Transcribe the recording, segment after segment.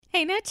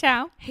Hey, Nat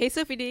Chow. Hey,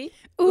 Sophie D.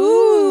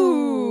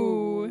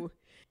 Ooh.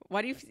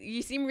 Why do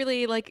you seem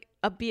really like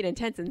upbeat and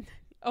tense and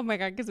Oh my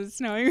God, because it's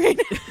snowing right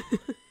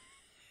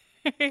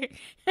now.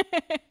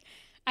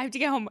 I have to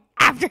get home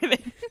after this.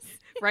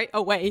 right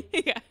away?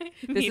 Yeah.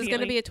 This is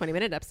going to be a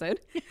 20-minute episode.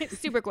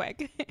 super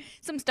quick.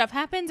 Some stuff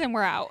happens and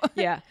we're out.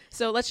 Yeah.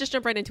 So let's just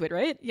jump right into it,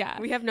 right? Yeah.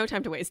 We have no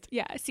time to waste.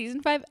 Yeah.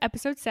 Season 5,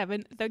 episode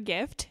 7, The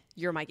Gift.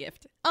 You're my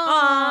gift.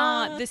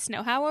 The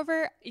snow,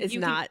 however, It's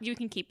you not. you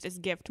can keep this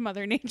gift,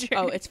 Mother Nature.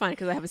 Oh, it's fine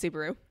because I have a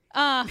Subaru.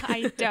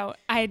 I don't.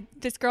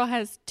 This girl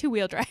has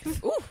 2-wheel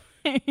drive. Ooh.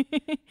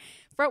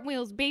 Front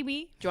wheels,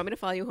 baby. Do you want me to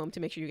follow you home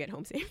to make sure you get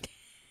home safe?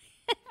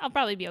 I'll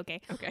probably be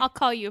okay. Okay. I'll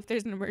call you if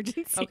there's an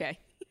emergency. Okay.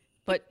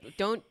 But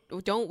don't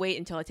wait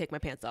until I take my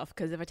pants off,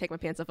 because if I take my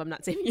pants off, I'm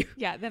not saving you.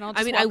 Yeah, then I'll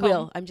just I mean, walk I will.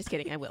 home. I'm just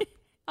kidding. I will.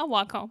 I'll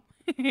walk home.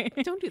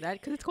 Don't do that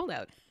because it's cold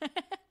out.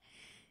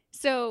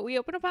 So we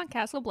open up on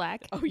Castle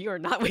Black. Oh, you are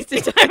not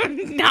wasting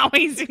time. Not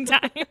wasting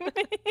time.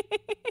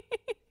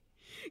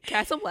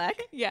 Castle Black.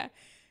 Yeah.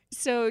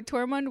 So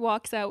Tormund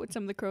walks out with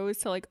some of the crows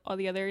to like all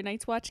the other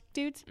Night's Watch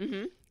dudes.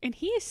 Mm-hmm. And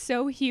he is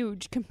so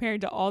huge compared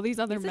to all these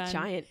other He's men. a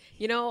giant.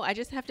 You know, I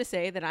just have to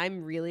say that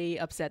I'm really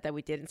upset that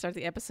we didn't start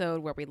the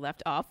episode where we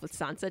left off with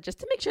Sansa, just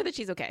to make sure that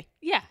she's okay.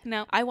 Yeah,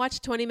 no. I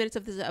watched 20 minutes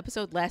of this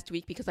episode last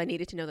week because I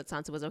needed to know that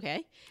Sansa was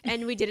okay.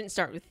 And we didn't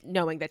start with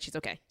knowing that she's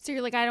okay. So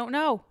you're like, I don't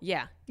know.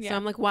 Yeah. Yeah. So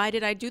I'm like, why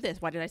did I do this?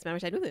 Why did I spend my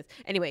time doing this?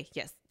 Anyway,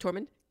 yes.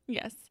 Tormund?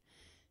 Yes.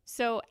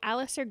 So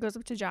Alistair goes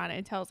up to Jon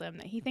and tells him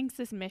that he thinks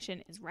this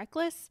mission is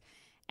reckless.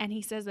 And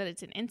he says that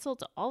it's an insult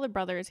to all the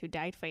brothers who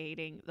died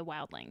fighting the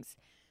wildlings.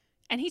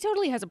 And he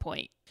totally has a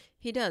point.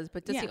 He does,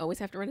 but does he Yeah. always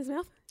have to run his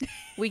mouth?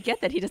 We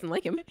get that he doesn't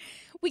like him.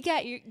 We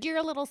get you're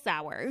a little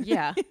sour.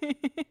 Yeah.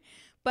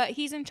 But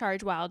he's in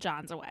charge while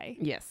Jon's away.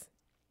 Yes.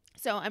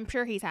 So I'm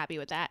sure he's happy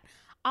with that.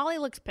 Ollie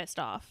looks pissed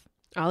off.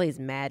 Ollie's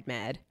mad.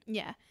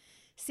 Yeah.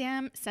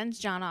 Sam sends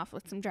Jon off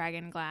with some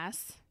dragon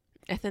glass.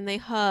 And then they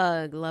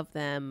hug. Love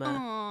them.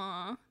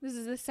 Aww. This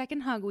is the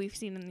second hug we've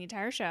seen in the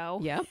entire show.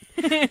 Yep.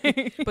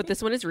 But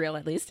this one is real,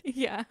 at least.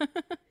 Yeah.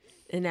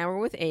 And now we're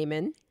with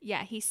Aemon,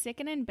 Yeah, he's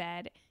sick and in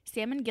bed.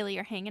 Sam and Gilly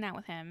are hanging out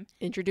with him.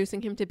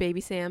 introducing him to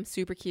baby Sam.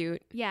 Super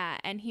cute. Yeah,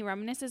 and he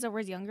reminisces over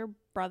his younger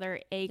brother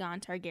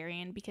Aegon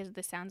Targaryen because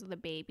the sounds of the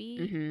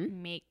baby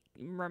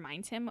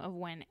reminds him of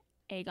when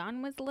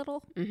Aegon was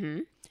little.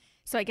 Mm-hmm.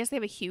 So I guess they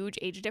have a huge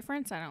age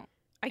difference.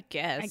 I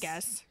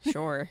guess.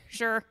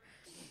 Sure.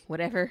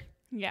 Whatever.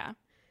 Yeah.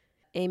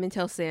 Aemon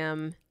tells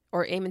Sam,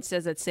 or Aemon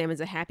says that Sam is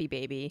a happy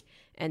baby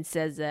and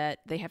says that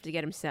they have to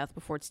get him south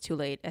before it's too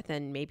late, and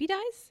then maybe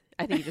dies?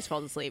 I think he just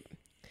falls asleep.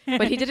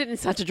 But he did it in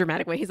such a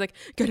dramatic way. He's like,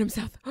 get him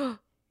south.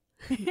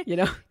 You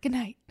know? Good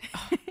night.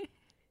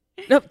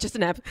 Nope, just a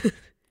nap.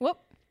 Whoop.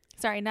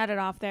 Sorry, nodded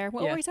off there.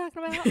 What Yeah. were we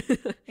talking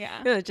about?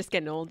 Yeah. Just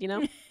getting old, you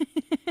know?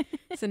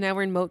 So now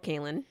we're in Moat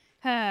Cailin.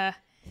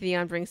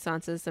 Theon brings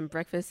Sansa some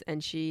breakfast,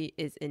 and she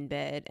is in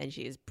bed, and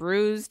she is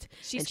bruised.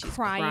 She's and she's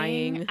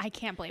crying. I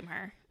can't blame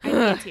her. I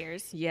had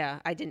tears. Yeah,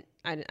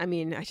 I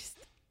mean,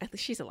 at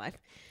least she's alive.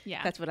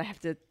 Yeah. That's what I have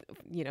to,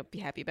 be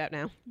happy about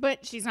now.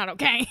 But she's not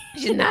okay.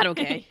 She's not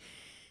okay.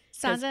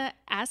 Sansa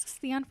asks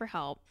Theon for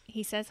help.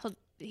 He says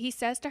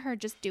to her,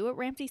 just do what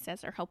Ramsay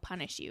says or he'll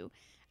punish you.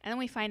 And then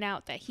we find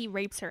out that he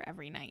rapes her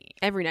every night.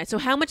 Every night. So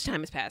how much time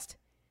has passed?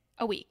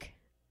 A week.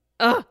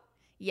 Ugh.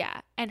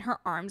 Yeah. And her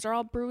arms are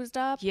all bruised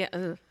up. Yeah.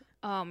 Ugh.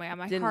 Oh my God.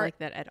 My Didn't heart like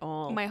that at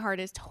all. My heart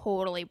is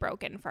totally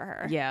broken for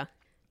her. Yeah.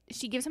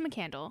 She gives him a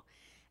candle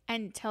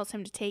and tells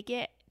him to take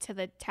it to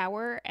the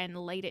tower and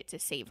light it to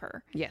save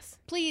her. Yes.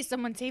 Please,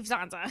 someone save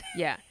Sansa.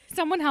 Yeah.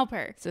 Someone help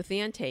her. So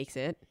Theon takes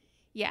it.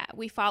 Yeah,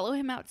 we follow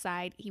him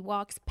outside. He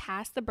walks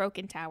past the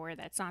broken tower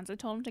that Sansa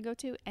told him to go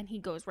to, and he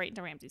goes right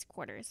into Ramsay's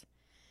quarters.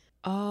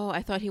 Oh,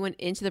 I thought he went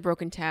into the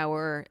broken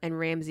tower and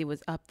Ramsay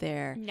was up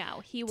there. No,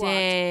 he walked.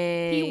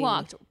 Dang. He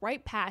walked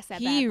right past that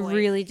He bad boy.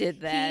 really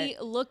did that. He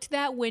looked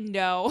that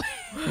window,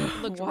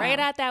 looked Wow. right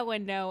at that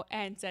window,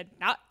 and said,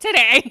 "Not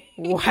today."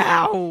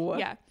 Wow.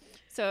 Yeah.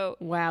 So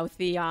Wow,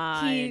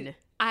 Theon.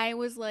 I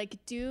was like,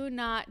 "Do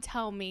not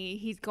tell me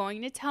he's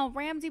going to tell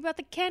Ramsay about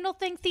the candle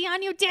thing,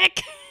 Theon, you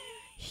dick."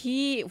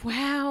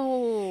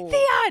 Wow.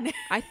 Theon.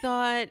 I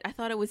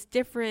thought it was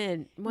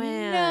different.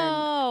 Man.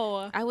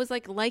 No. I was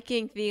like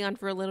liking Theon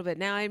for a little bit.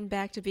 Now I'm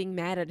back to being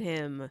mad at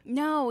him.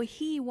 No,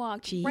 he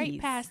walked right Jeez.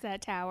 past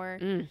that tower.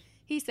 Mm.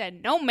 He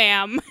said, "No,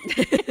 ma'am."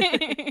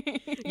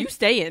 You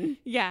stay in.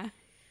 Yeah.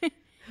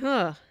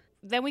 Huh.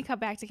 Then we cut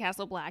back to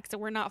Castle Black, so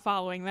we're not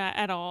following that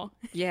at all.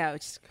 Yeah,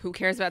 who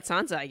cares about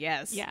Sansa, I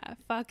guess. Yeah,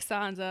 fuck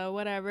Sansa,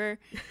 whatever.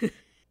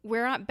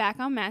 We're back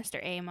on Master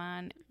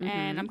Aemon,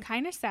 and I'm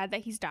kind of sad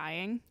that he's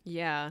dying.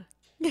 Yeah.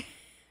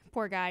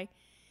 Poor guy.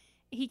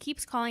 He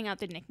keeps calling out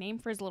the nickname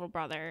for his little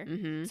brother,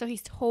 Mm-hmm. so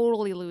he's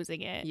totally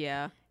losing it.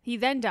 Yeah. He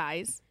then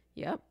dies,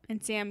 Yep.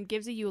 and Sam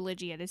gives a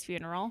eulogy at his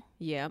funeral,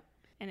 Yep.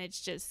 and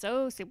it's just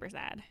so super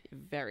sad.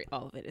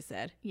 All of it is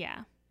sad.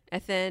 Yeah.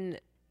 And then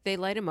they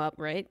light him up,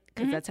 right?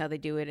 Because that's how they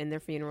do it in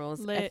their funerals.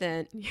 Lit. And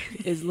then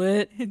is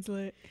lit. It's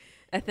lit.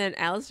 And then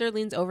Alistair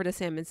leans over to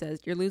Sam and says,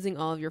 "You're losing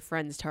all of your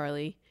friends,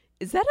 Tarly."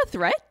 Is that a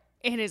threat?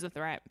 It is a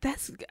threat.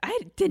 I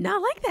did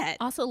not like that.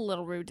 Also a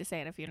little rude to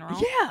say at a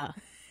funeral. Yeah.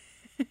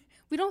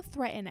 We don't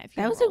threaten at That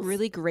funerals. was a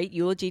really great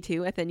eulogy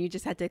too. And then you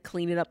just had to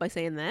clean it up by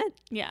saying that.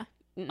 Yeah.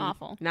 Mm-mm,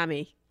 Awful. Not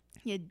me.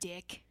 You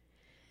dick.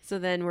 So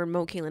then we're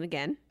Moat Cailin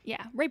again.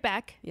 Yeah. Right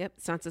back. Yep.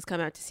 Sansa's come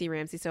out to see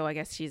Ramsay. So I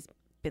guess she's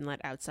been let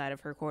outside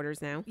of her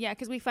quarters now. Yeah,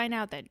 because we find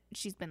out that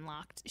she's been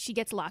locked. She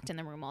gets locked in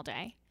the room all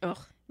day. Ugh.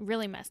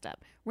 Really messed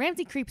up.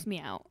 Ramsay creeps me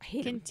out. I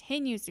hate him.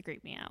 Continues to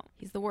creep me out.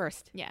 He's the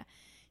worst. Yeah.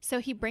 So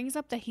he brings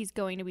up that he's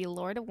going to be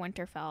Lord of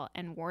Winterfell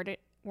and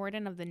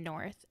Warden of the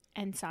North.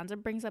 And Sansa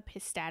brings up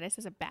his status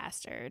as a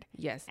bastard.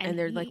 Yes. And And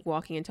they're he- like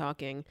walking and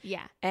talking.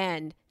 Yeah.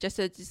 And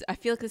I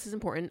feel like this is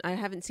important. I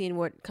haven't seen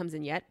what comes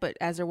in yet, but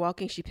as they're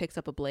walking, she picks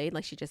up a blade.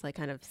 Like she just like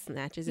kind of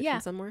snatches it Yeah.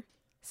 from somewhere.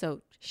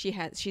 So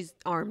she's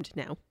armed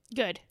now.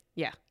 Good.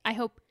 Yeah. I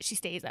hope she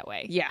stays that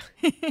way. Yeah.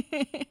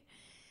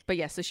 But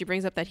yeah, so she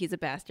brings up that he's a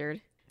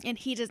bastard. And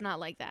he does not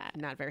like that.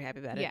 I'm not very happy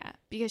about it. Yeah.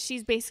 Because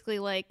she's basically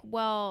like,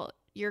 well,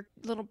 your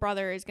little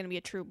brother is going to be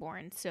a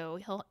trueborn, so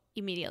he'll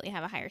immediately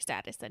have a higher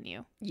status than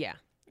you. Yeah.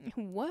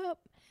 What?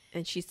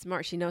 And she's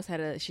smart. She knows how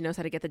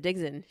to get the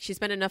digs in. She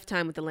spent enough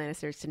time with the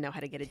Lannisters to know how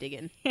to get a dig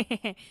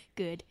in.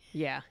 Good.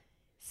 Yeah.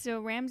 So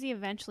Ramsay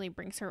eventually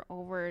brings her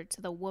over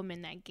to the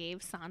woman that gave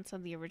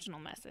Sansa the original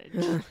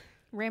message.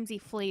 Ramsay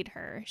flayed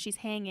her. She's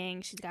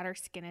hanging. She's got her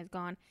skin is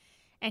gone.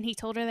 And he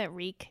told her that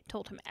Reek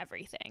told him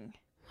everything.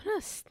 What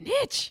a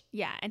snitch.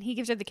 Yeah, and he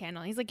gives her the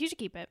candle. He's like, you should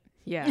keep it.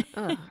 Yeah.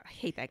 Ugh, I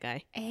hate that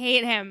guy. I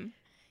hate him.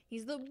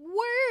 He's the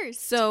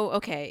worst. So,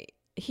 okay,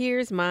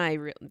 here's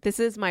this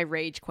is my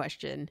rage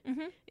question.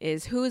 Mhm.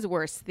 Is who is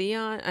worse,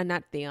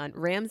 not Theon,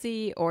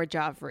 Ramsay or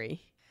Joffrey?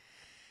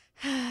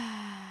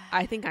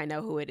 I think I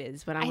know who it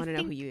is, but I want to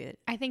know who you it.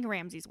 I think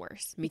Ramsay's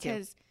worse. Me too.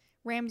 Because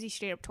Ramsay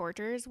straight up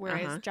tortures,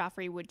 whereas Uh-huh.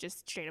 Joffrey would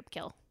just straight up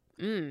kill.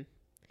 Mm.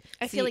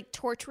 I See- feel like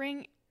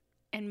torturing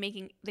and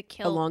making the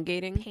kill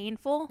Elongating.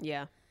 painful,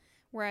 Yeah.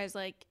 whereas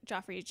like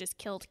Joffrey is just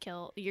kill.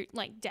 You're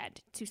like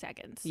dead 2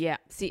 seconds. Yeah.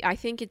 See, I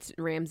think it's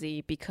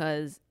Ramsay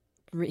because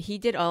he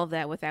did all of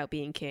that without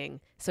being king.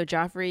 So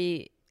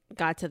Joffrey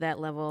got to that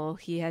level.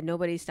 He had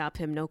nobody stop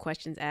him, no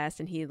questions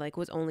asked, and he like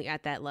was only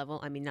at that level.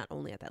 I mean, not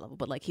only at that level,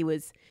 but like he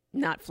was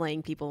not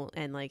flaying people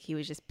and like he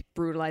was just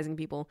brutalizing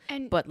people.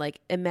 And But like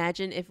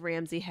imagine if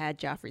Ramsay had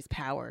Joffrey's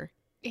power.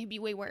 it'd be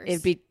way worse.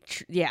 It'd be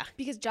yeah.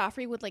 because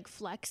Joffrey would like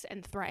flex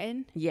and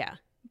threaten, Yeah.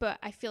 but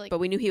I feel like But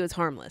we knew he was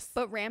harmless.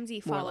 but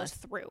Ramsay more or follows less.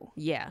 through.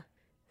 Yeah.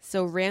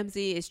 So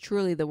Ramsay is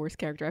truly the worst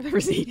character I've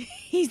ever seen.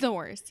 He's the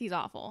worst. He's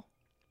awful.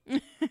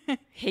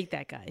 Hate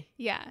that guy.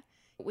 Yeah.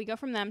 We go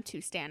from them to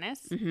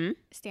Stannis. Mm-hmm.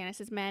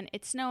 Stannis' men.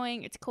 It's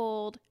snowing. It's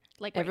cold.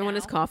 Like Everyone right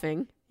is now.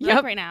 coughing. Like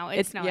Yep. right now,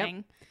 it's It's-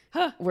 yep.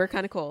 snowing. We're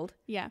kind of cold.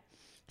 Yeah.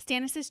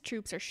 Stannis'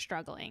 troops are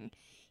struggling.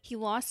 He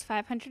lost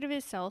 500 of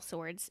his cell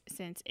swords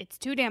since it's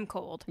too damn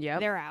cold. Yep.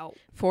 They're out.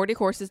 40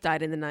 horses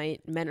died in the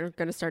night. Men are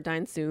going to start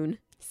dying soon.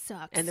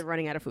 Sucks. And they're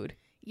running out of food.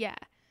 Yeah.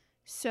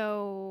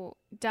 So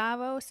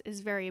Davos is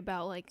very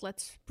about like,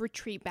 let's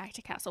retreat back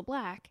to Castle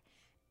Black.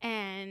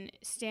 And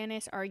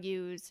Stannis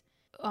argues,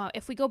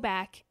 if we go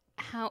back,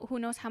 who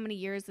knows how many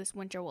years this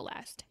winter will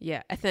last?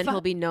 Yeah. And then Fu-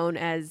 he'll be known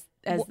as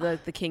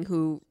the king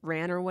who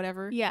ran or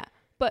whatever. Yeah.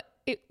 But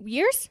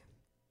years?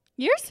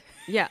 Years?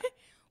 Yeah.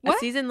 A What?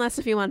 season lasts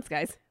a few months,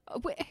 guys.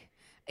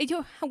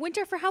 A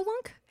winter for how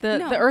long? The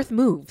No. earth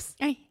moves.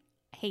 I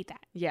hate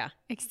that. Yeah.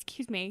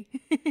 Excuse me.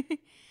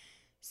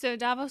 So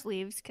Davos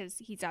leaves because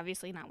he's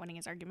obviously not winning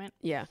his argument.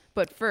 Yeah.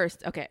 But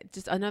first, okay,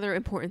 just another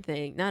important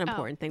thing, not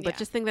important thing, but yeah.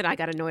 just thing that I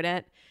got annoyed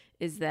at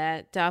is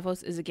that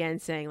Davos is again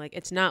saying like,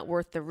 it's not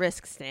worth the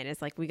risk,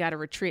 Stannis. Like we got to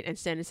retreat. And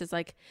Stannis is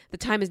like, the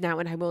time is now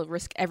and I will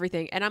risk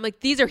everything. And I'm like,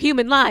 these are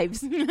human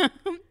lives.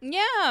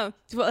 Yeah.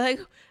 So,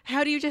 like,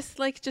 how do you just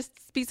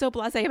be so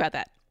blasé about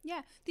that?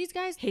 Yeah. These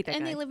guys, Hate that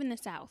and guy. they live in the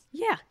South.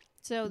 Yeah.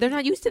 So They're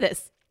not used to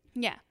this.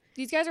 yeah.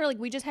 These guys are like,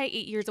 we just had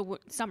 8 years of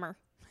summer.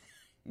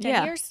 10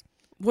 Yeah. years?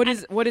 What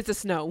is the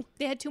snow?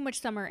 They had too much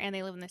summer and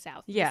they live in the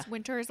South. Yeah. This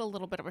winter is a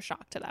little bit of a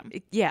shock to them.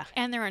 Yeah.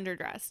 And they're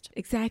underdressed.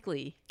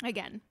 Exactly.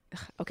 Again.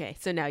 Okay,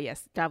 so now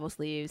yes, Davos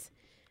leaves.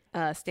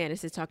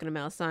 Stannis is talking to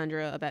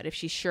Melisandre about if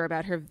she's sure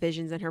about her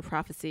visions and her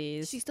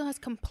prophecies. She still has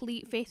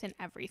complete faith in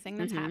everything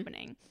that's Mhm.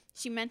 happening.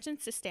 She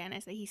mentions to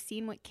Stannis that he's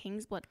seen what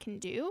King's blood can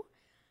do.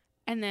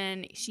 And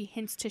then she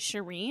hints to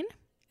Shireen.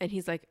 And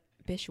he's like,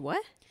 "Bish,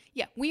 what?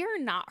 Yeah, we are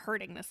not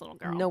hurting this little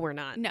girl. No, we're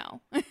not. No.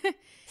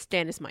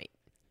 Stannis might.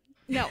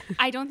 No,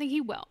 I don't think he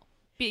will.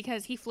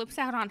 Because he flips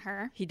out on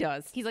her. He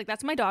does. He's like,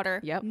 that's my daughter.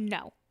 Yep.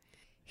 No.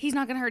 He's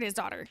not going to hurt his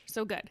daughter.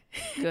 So good.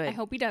 Good. I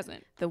hope he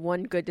doesn't. The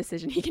one good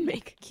decision he can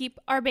make. Keep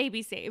our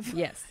baby safe.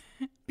 Yes.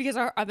 Because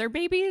our other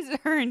babies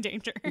are in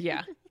danger.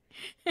 Yeah.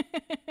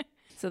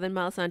 So then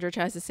Melisandre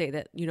tries to say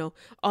that,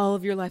 all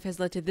of your life has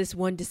led to this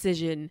one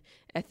decision.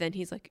 And then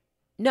he's like,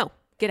 no,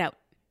 get out.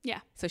 Yeah.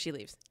 So she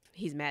leaves.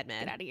 He's mad.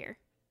 Get out of here.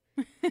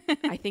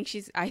 I think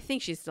she's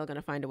still going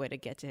to find a way to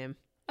get to him.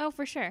 Oh,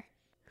 for sure.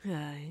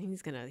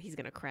 He's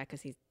gonna crack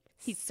because he's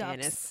He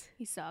Stannis. sucks.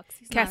 He sucks.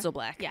 He's Castle not-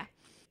 Black. Yeah.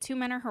 two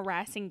men are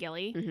harassing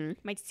Gilly. Mm-hmm.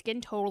 My skin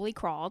totally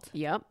crawled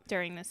Yep.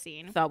 during this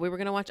scene. Thought we were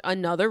going to watch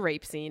another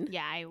rape scene.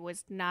 Yeah, I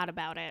was not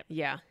about it.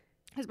 Yeah.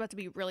 I was about to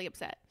be really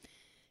upset.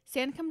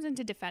 Sand comes in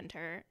to defend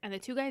her, and the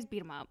two guys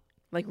beat him up.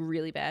 Like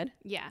really bad.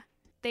 Yeah.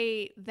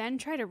 They then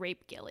try to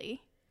rape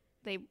Gilly.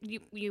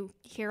 You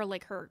hear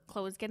like her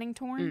clothes getting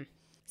torn. Mm.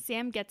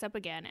 Sam gets up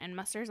again and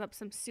musters up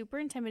some super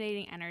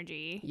intimidating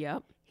energy.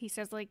 Yep. He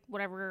says like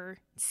whatever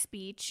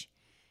speech.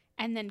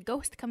 And then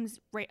Ghost comes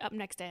right up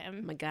next to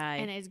him My guy.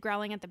 and is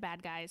growling at the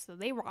bad guys. So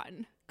they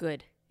run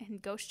Good.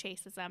 and Ghost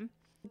chases them.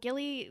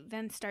 Gilly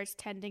then starts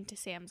tending to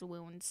Sam's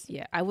wounds.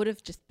 Yeah. I would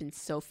have just been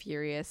so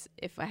furious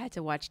if I had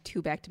to watch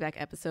 2 back-to-back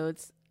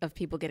episodes of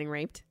people getting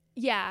raped.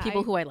 Yeah.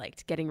 People who I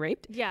liked getting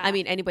raped. Yeah. I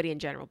mean, anybody in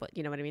general, but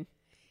you know what I mean?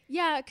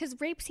 Yeah, because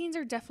rape scenes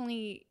are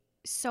definitely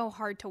so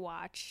hard to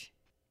watch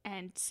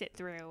and sit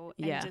through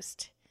and Yeah.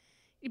 just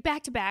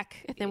back to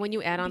back. And then when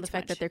you add on Be the too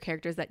fact that much. they're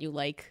characters that you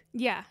like,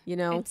 Yeah, you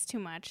know? it's too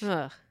much.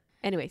 Ugh.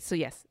 Anyway, so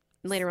yes.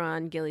 Later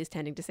on, Gilly's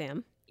tending to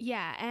Sam.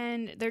 Yeah,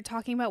 and they're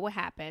talking about what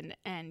happened,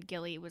 and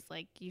Gilly was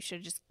like, you should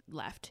have just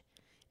left.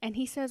 And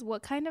he says,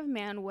 what kind of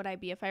man would I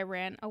be if I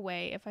ran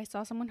away if I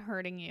saw someone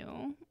hurting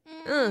you?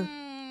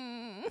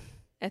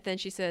 And then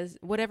she says,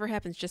 whatever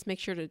happens, just make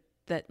sure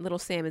that little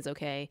Sam is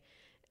okay.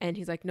 And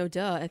he's like, no,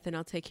 duh. And then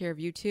I'll take care of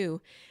you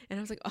too. And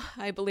I was like, oh,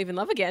 I believe in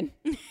love again.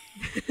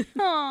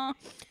 Aw.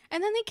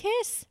 And then they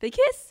kiss. They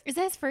kiss. Is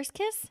that his first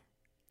kiss?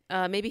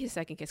 Maybe his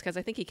second kiss, because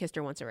I think he kissed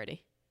her once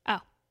already.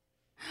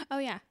 Oh,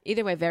 yeah.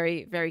 Either way,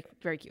 very, very,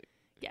 very cute.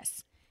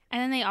 Yes.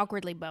 And then they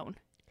awkwardly bone.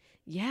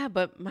 Yeah,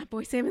 but my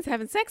boy Sam is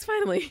having sex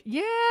finally.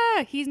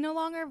 Yeah, he's no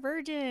longer a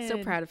virgin.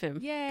 So proud of him.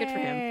 Yay. Good for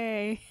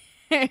him.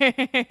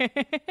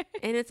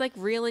 And it's like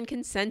real and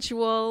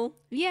consensual.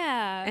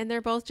 Yeah. And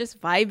they're both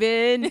just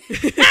vibing.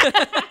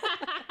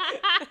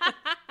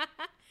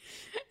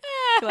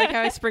 Like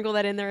how I sprinkle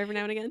that in there every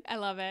now and again. I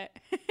love it.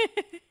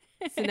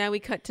 So now we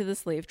cut to the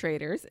slave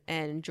traders,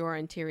 and Jorah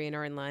and Tyrion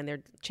are in line.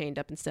 They're chained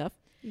up and stuff.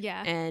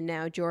 Yeah. And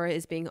now Jorah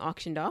is being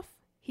auctioned off.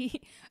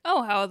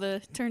 How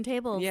the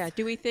turntables. Yeah.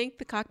 Do we think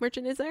the cock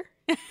merchant is there?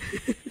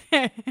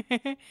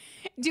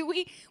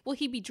 Will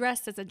he be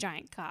dressed as a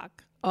giant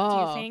cock?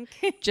 Oh, Do you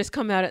think? just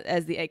come out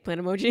as the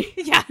eggplant emoji.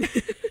 Yeah.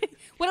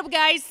 What up,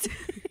 guys?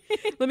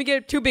 Let me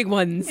get 2 big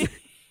ones.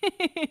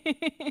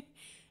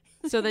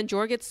 So then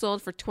Jorah gets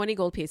sold for 20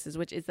 gold pieces,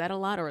 which is that a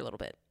lot or a little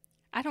bit?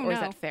 I don't Or know. is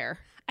that fair?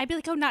 I'd be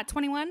like, oh, not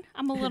 21?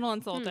 I'm a little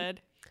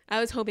insulted.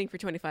 I was hoping for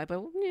 25, but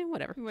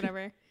whatever.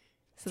 Whatever.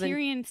 So then,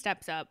 Tyrion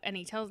steps up and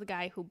he tells the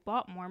guy who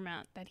bought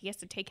Mormont that he has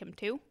to take him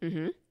too.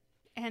 mm-hmm.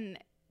 And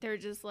they're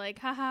just like,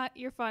 haha,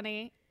 you're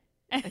funny.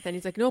 And then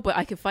he's like, no, but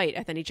I can fight.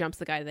 And then he jumps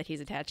the guy that he's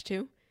attached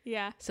to.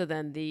 Yeah. So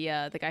then the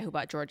guy who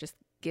bought Jorah just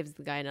gives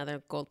the guy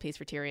another gold piece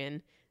for Tyrion.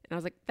 And I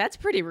was like, that's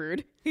pretty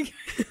rude.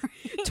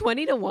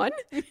 20 to 1?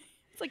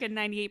 It's like a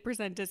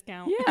 98%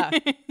 discount. Yeah.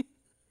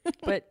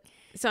 But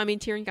so, I mean,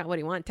 Tyrion got what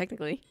he wanted,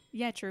 technically.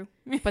 Yeah, true.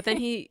 But then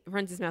he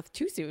runs his mouth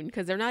too soon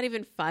because they're not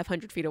even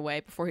 500 feet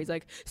away before he's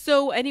like,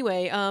 so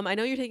anyway, I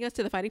know you're taking us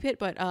to the fighting pit,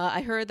 but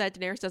I heard that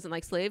Daenerys doesn't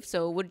like slaves,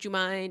 so would you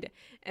mind?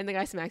 And the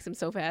guy smacks him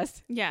so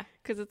fast Yeah.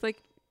 because it's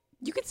like,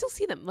 you can still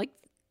see them. Like,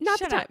 not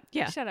Shut the time. up.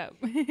 Yeah. Shut up.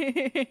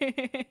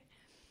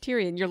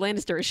 Tyrion, your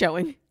Lannister is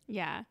showing.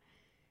 Yeah.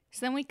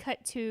 So then we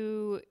cut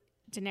to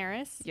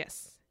Daenerys.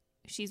 Yes.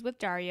 She's with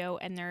Dario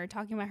and they're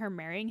talking about her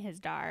marrying his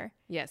Dar.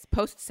 Yes.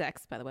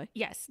 Post-sex, by the way.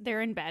 Yes,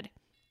 they're in bed.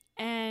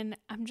 And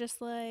I'm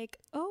just like,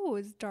 oh,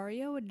 is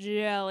Dario a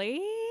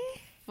jelly?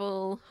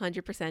 Full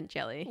 100%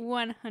 jelly.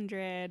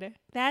 100.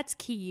 That's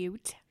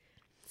cute.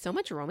 So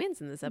much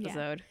romance in this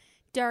episode.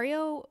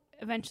 Dario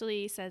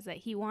eventually says that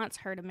he wants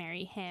her to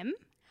marry him.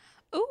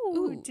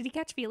 Ooh. Did he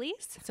catch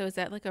feelies? So is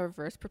that like a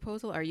reverse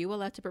proposal? Are you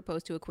allowed to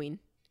propose to a queen?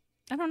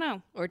 I don't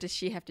know. Or does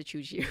she have to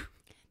choose you?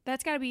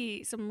 That's got to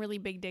be some really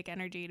big dick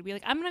energy to be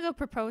like, I'm going to go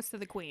propose to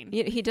the queen.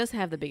 Yeah, he does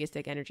have the biggest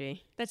dick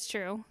energy. That's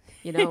true.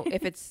 You know,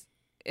 if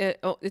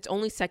it's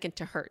only second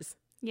to hers,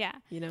 Yeah.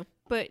 you know?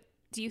 But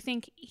do you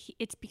think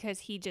it's because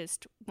he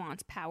just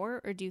wants power,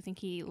 or do you think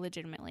he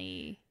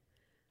legitimately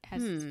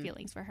has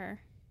feelings for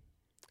her?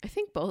 I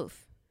think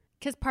both.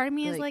 Because part of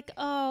me is like,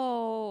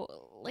 oh,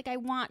 like I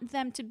want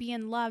them to be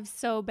in love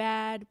so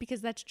bad because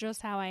that's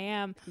just how I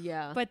am.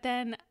 Yeah. But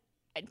then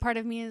part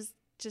of me is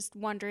just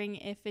wondering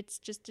if it's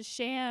just a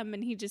sham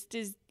and he just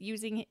is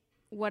using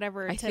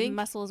whatever to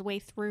muscle his way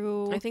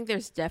through. I think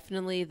there's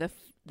definitely the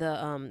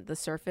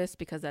surface,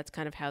 because that's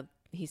kind of how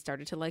he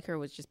started to like her,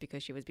 was just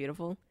because she was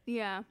beautiful.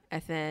 Yeah.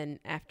 And then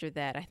after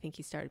that, I think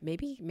he started,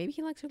 maybe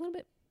he likes her a little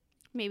bit.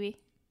 Maybe.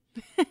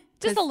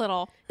 Just a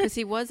little. Because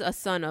he was a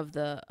son of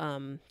the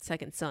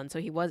second son, so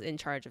he was in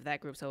charge of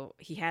that group, so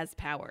he has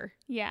power.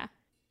 Yeah.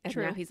 And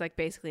True. now he's like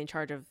basically in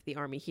charge of the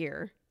army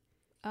here.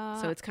 So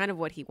So it's kind of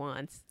what he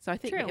wants. So I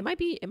think True. it might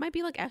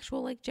be like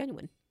actual, like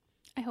genuine.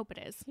 I hope it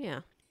is.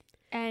 Yeah.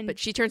 And But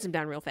she turns him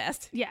down real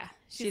fast. yeah,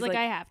 she's she's like, like-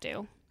 I have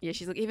to. Yeah,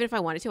 she's like, even if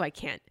I wanted to, I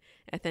can't.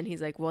 And then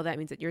he's like, well, that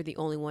means that you're the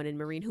only one in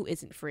Marine who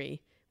isn't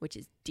free, which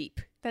is deep.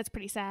 That's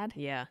pretty sad.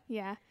 Yeah.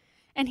 Yeah.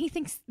 And he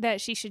thinks that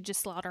she should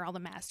just slaughter all the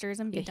masters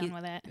and be Yeah, done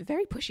with it.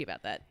 Very pushy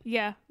about that.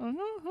 Yeah.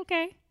 Oh,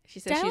 okay. She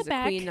says Dial she's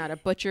back. a queen, not a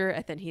butcher.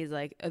 And then he's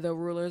like, the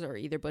rulers are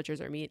either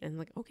butchers or meat. And I'm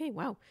like, okay,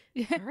 wow.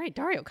 All right,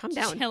 Dario, calm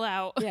down. Chill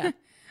out. Yeah.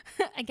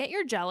 I get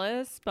you're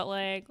jealous, but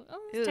like,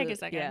 let's take a Ugh,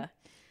 second. Yeah.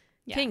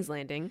 Yeah. King's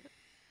Landing.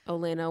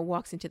 Olenna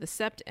walks into the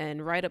Sept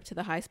and right up to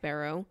the High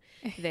Sparrow.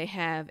 They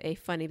have a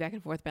funny back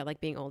and forth about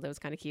like being old. It was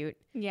kind of cute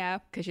Yeah.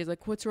 because she's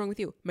like, "What's wrong with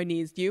you? My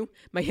knees, you,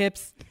 my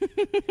hips,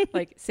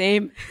 like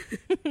same."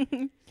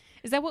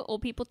 Is that what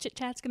old people chit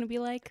chat's gonna be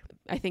like?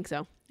 I think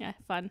so. Yeah,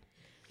 fun.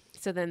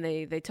 So then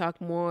they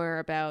talk more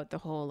about the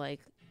whole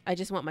like, I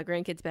just want my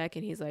grandkids back,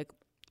 and he's like,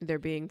 they're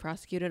being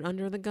prosecuted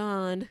under the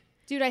god.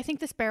 Dude, I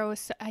think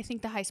I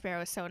think the High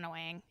Sparrow is so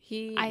annoying.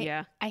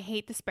 Yeah. I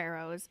hate the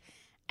sparrows.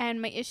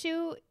 And my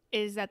issue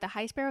is that the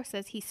High Sparrow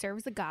says he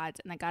serves the gods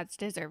and the gods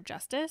deserve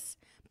justice,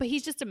 but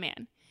he's just a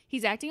man.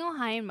 He's acting all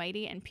high and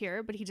mighty and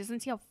pure, but he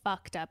doesn't see how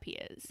fucked up he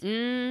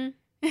is.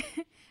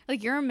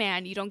 Like, you're a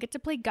man. You don't get to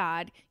play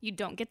God. You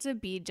don't get to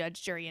be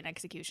judge, jury, and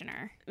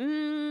executioner.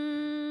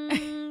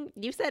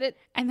 You said it.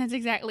 And that's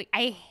exactly,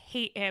 I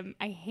hate him.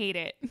 I hate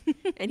it.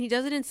 And he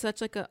does it in such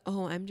like a,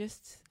 oh, I'm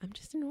just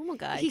a normal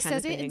guy. He kind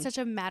says of it in thing. such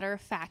a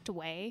matter-of-fact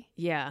way.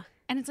 Yeah.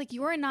 And it's like,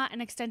 you are not an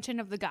extension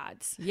of the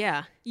gods.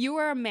 Yeah. You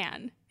are a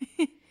man.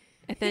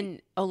 And then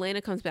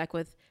Olenna comes back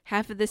with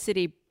half of the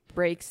city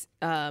breaks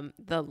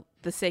the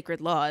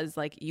sacred laws.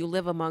 Like, you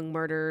live among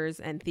murderers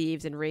and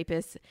thieves and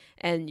rapists,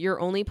 and you're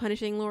only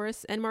punishing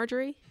Loras and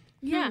Marjorie?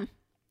 Yeah.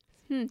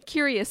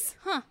 Curious.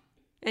 Huh.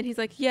 And he's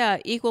like, yeah,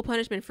 equal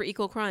punishment for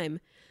equal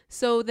crime.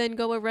 So then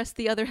go arrest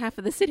the other half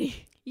of the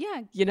city.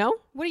 Yeah. You know?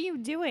 What are you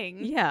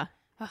doing? Yeah.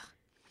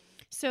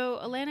 So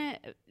Olenna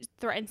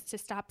threatens to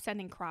stop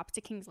sending crops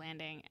to King's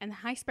Landing, and the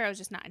High Sparrow's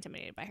just not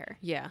intimidated by her.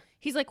 Yeah.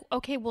 He's like,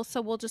 okay, well,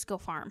 so we'll just go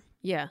farm.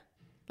 Yeah.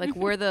 Like,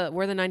 we're the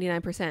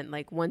 99%.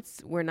 Like, once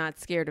we're not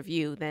scared of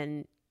you,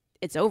 then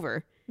it's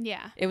over.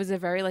 Yeah. It was a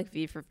very like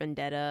V for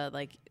Vendetta,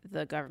 like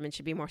the government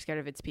should be more scared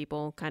of its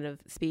people kind of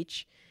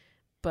speech.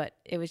 But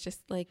it was just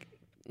like,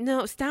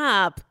 no,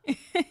 stop.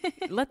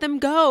 Let them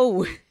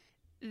go.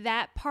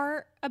 That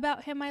part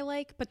about him I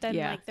like, but then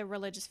Yeah. like the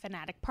religious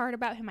fanatic part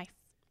about him I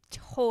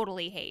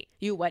totally hate.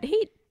 You what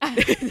hate?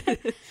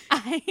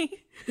 I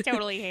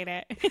totally hate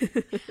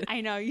it.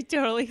 I know, you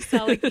totally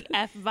saw like the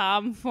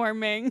F-bomb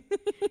forming.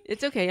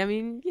 It's okay. I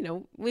mean, you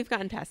know, we've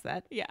gotten past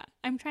that. Yeah.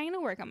 I'm trying to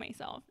work on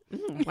myself.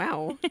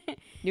 Wow.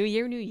 New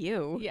year, new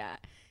you. Yeah.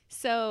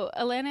 So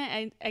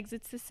Olenna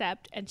exits the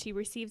Sept and she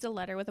receives a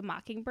letter with a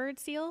mockingbird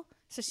seal.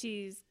 So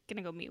she's going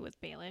to go meet with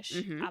Baelish,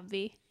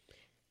 Obvi.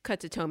 Cut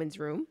to Tommen's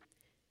room.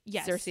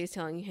 Yes. Cersei is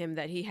telling him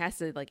that he has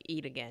to like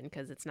eat again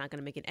because it's not going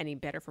to make it any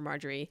better for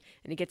Marjorie.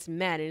 And he gets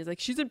mad and he's like,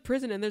 she's in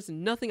prison and there's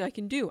nothing I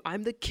can do.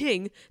 I'm the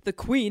king. The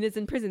queen is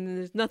in prison and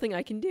there's nothing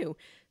I can do.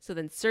 So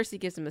then Cersei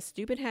gives him a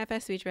stupid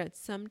half-ass speech about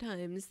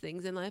sometimes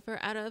things in life are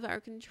out of our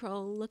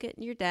control. Look at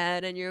your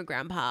dad and your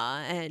grandpa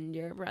and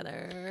your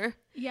brother.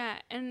 Yeah.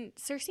 And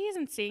Cersei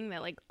isn't seeing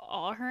that like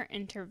all her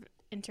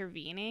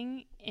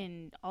intervening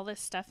in all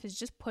this stuff is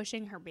just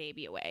pushing her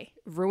baby away.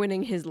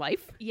 Ruining his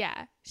life.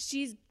 Yeah.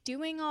 She's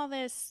doing all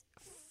this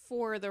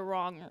for the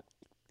wrong,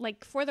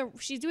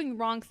 she's doing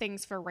wrong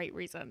things for right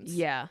reasons.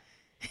 Yeah.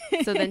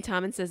 So then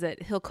Tommen says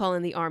that he'll call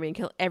in the army and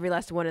kill every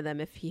last one of them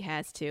if he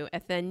has to.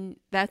 And then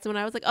that's when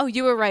I was like, oh,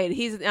 you were right.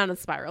 He's on a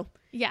spiral.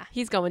 Yeah.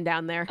 He's going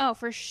down there. Oh,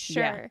 for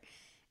sure. Yeah.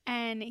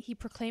 And he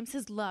proclaims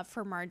his love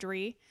for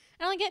Marjorie.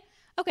 And I'm like,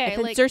 okay, And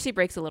then like, Cersei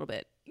breaks a little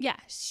bit. yeah,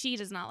 she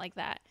does not like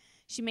that.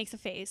 She makes a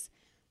face,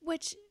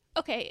 which,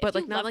 okay. But if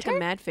like you not loved like her, a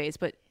mad face,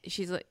 but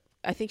she's like,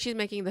 I think she's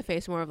making the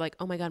face more of like,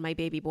 oh my God, my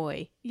baby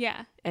boy.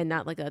 Yeah. And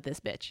not like a this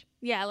bitch.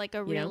 Yeah, like a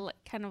You real, know?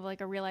 kind of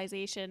like a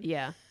realization.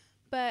 Yeah.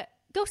 But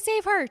go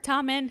save her,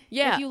 Tommen.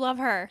 Yeah. If you love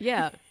her.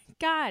 Yeah.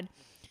 God.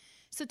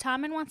 So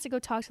Tommen wants to go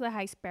talk to the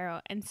High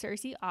Sparrow, and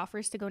Cersei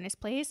offers to go in his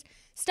place.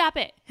 Stop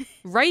it.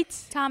 Right?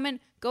 Tommen,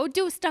 go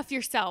do stuff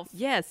yourself.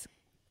 Yes.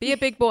 Be a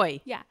big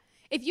boy. Yeah.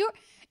 If you're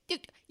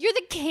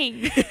the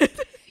king.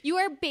 You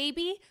are a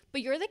baby,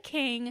 but you're the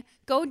king.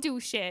 Go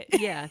do shit.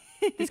 Yeah.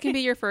 This can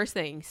be your first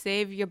thing.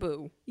 Save your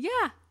boo.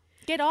 Yeah.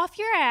 Get off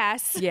your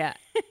ass. Yeah.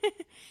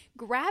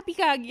 Grab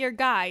your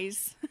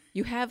guys.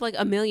 You have like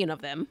 1 million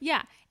of them.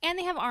 Yeah. And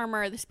they have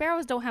armor. The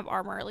sparrows don't have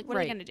armor. Like, what are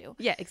Right. they going to do?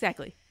 Yeah,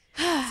 exactly.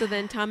 So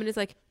then Tommen is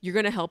like, you're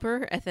going to help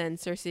her? And then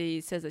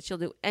Cersei says that she'll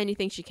do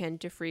anything she can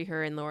to free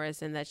her and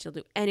Loras, and that she'll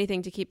do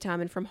anything to keep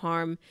Tommen from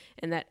harm,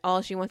 and that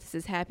all she wants is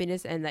his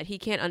happiness, and that he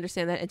can't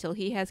understand that until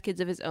he has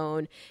kids of his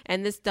own.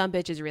 And this dumb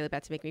bitch is really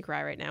about to make me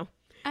cry right now.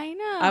 I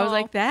know. I was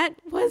like, that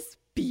was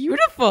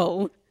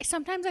beautiful.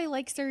 Sometimes I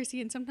like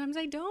Cersei and sometimes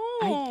I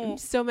don't. I'm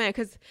so mad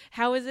because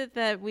how is it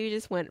that we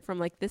just went from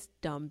like this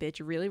dumb bitch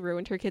really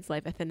ruined her kid's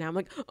life, and then now I'm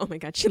like, oh my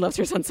God, she loves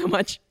her son so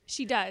much.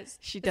 She does.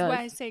 She That's does.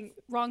 why I'm saying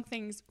wrong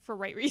things for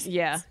right reasons.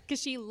 Yeah.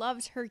 Because she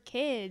loves her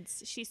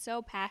kids. She's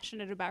so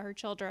passionate about her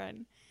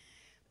children.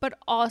 But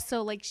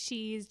also, like,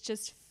 she's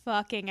just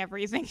fucking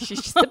everything.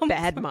 She's just a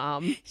bad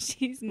mom.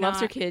 She's not.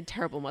 Loves her kid,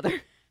 terrible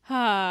mother.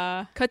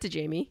 Cut to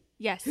Jamie.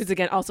 Yes. who's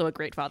again also a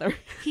great father.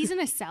 He's in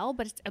a cell,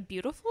 but it's a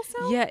beautiful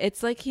cell. Yeah,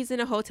 it's like he's in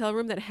a hotel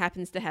room that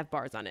happens to have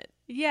bars on it.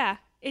 Yeah.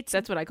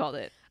 That's what I called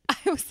it.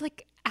 I was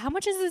like, how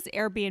much is this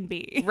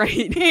Airbnb?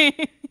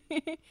 Right.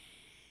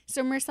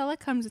 So Marcella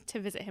comes to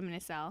visit him in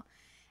his cell,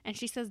 and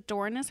she says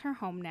Doran is her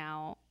home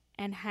now,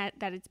 and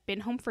that it's been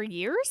home for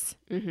years.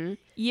 Mm-hmm.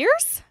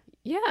 Years?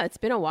 Yeah, it's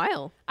been a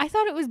while. I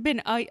thought it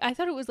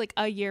was like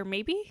a year,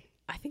 maybe.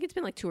 I think it's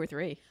been like 2 or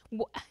 3.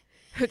 Wh-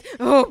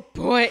 Oh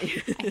boy.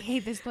 I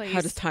hate this place.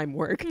 How does time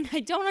work? I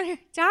don't know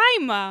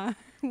time.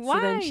 Why?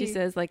 So then she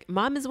says, like,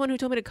 Mom is the one who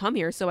told me to come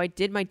here, so I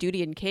did my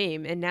duty and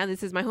came, and now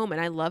this is my home,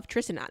 and I love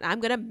Tristan, and I'm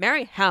gonna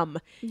marry him.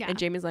 Yeah. And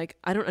Jamie's like,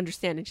 I don't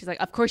understand. And she's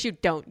like, of course you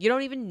don't. You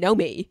don't even know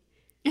me.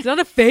 It's not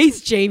a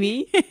face,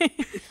 Jamie.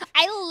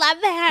 I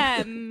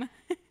love him.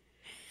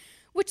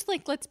 Which,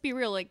 like, let's be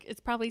real, like, it's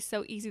probably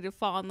so easy to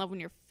fall in love when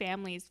your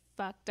family's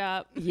fucked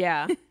up.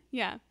 Yeah.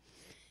 Yeah.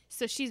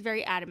 So she's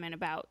very adamant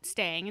about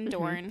staying in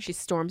Doran. She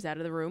storms out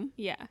of the room.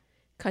 Yeah.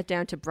 Cut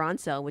down to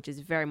Bron's cell, which is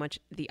very much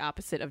the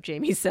opposite of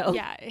Jamie's cell.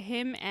 Yeah.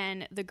 Him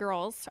and the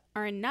girls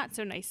are in not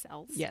so nice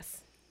cells.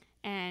 Yes.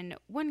 And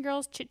one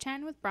girl's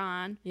chit-chatting with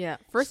Bron. Yeah.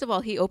 First of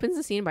all, he opens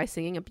the scene by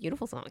singing a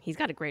beautiful song. He's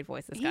got a great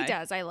voice, this guy. He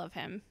does. I love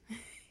him.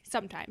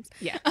 Sometimes.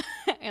 Yeah.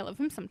 I love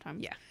him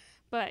sometimes. Yeah.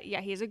 But yeah,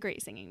 he has a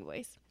great singing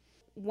voice.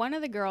 One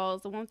of the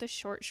girls, the one with the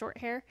short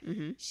hair,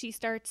 Mm-hmm. she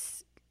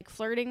starts like,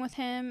 flirting with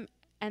him,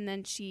 and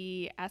then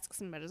she asks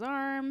him about his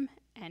arm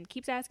and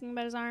keeps asking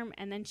about his arm,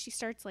 and then she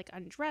starts like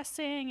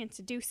undressing and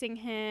seducing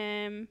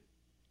him.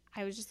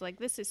 I was just like,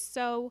 this is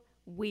so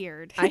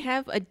weird. I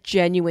have a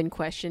genuine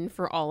question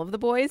for all of the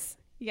boys.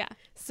 Yeah.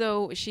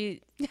 So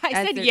she... I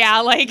as said, they're- yeah,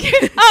 like,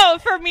 oh,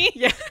 for me.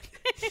 Yeah.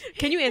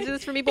 Can you answer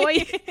this for me,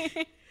 boy?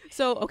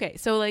 So, okay.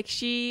 So, like,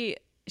 she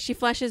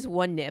flashes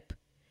one nip,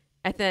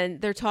 and then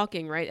they're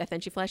talking, right? And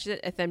then she flashes it,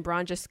 and then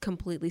Bron just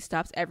completely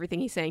stops everything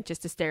he's saying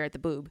just to stare at the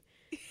boob.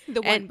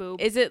 The one And boob.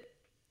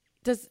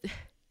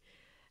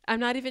 I'm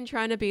not even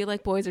trying to be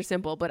like boys are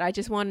simple, but I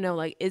just want to know,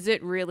 like, is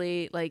it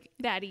really, like,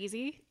 That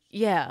easy.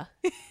 yeah.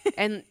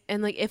 and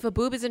like, if a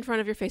boob is in front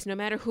of your face, no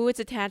matter who it's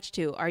attached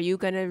to, are you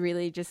going to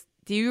really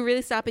do you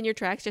really stop in your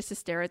tracks just to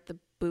stare at the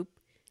boob?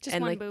 Just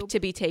and one like boob. to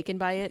be taken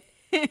by it?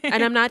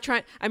 And I'm not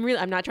trying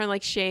to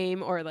like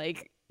shame or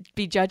like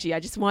be judgy. I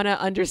just want to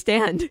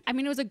understand. I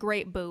mean, it was a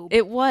great boob.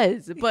 It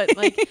was, but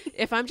like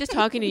if I'm just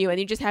talking to you and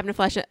you just happen to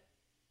flash it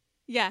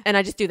Yeah. and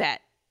I just do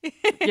that,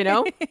 you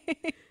know,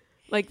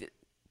 like,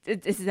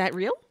 is that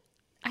real?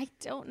 I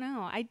don't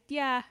know.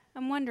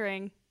 I'm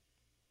wondering.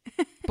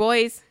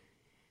 Boys,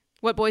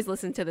 what boys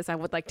listen to this? I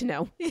would like to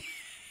know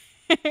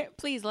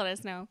Please let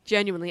us know.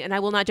 genuinely, and I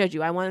will not judge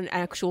you. I want an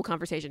actual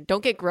conversation.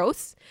 Don't get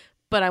gross,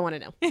 but I want to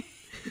know.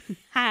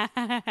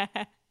 I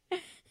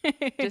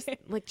just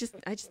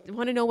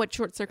want to know what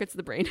short circuits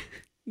the brain.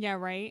 Yeah,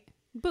 right.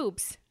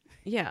 Boobs.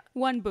 Yeah,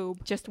 One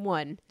boob. just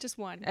one. Just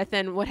one. And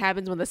then what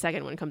happens when the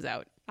second one comes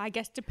out? I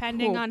guess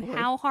depending Oh, on boy.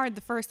 how hard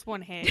the first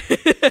one hit.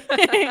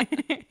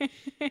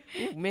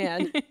 Oh,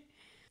 man.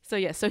 So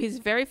he's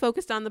very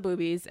focused on the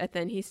boobies, and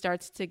then he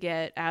starts to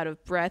get out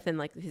of breath, and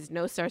like his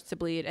nose starts to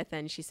bleed, and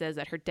then she says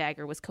that her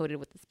dagger was coated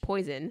with this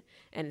poison,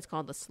 and it's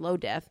called the slow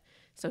death.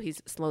 So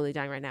he's slowly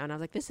dying right now, and I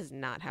was like, this is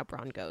not how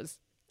Bron goes.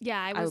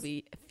 Yeah, I I will was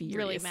be furious.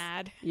 really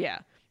mad. Yeah.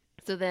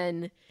 So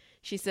then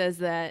she says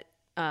that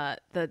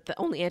the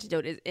only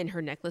antidote is in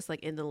her necklace, like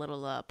in the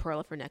little pearl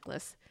of her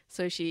necklace.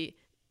 So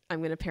I'm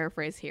going to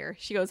paraphrase here.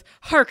 She goes,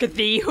 "Hark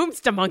thee,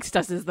 whomst amongst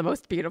us is the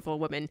most beautiful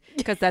woman?"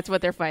 Because that's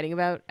what they're fighting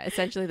about.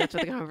 Essentially, that's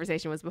what the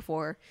conversation was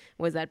before,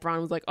 was that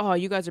Bron was like, "Oh,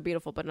 you guys are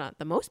beautiful, but not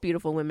the most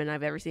beautiful women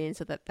I've ever seen."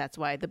 So that's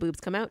why the boobs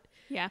come out.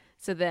 Yeah.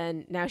 So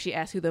then now she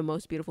asks who the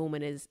most beautiful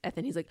woman is. And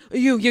then he's like,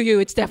 you,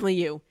 it's definitely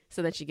you.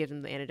 So then she gives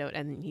him the antidote,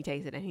 and then he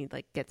takes it, and he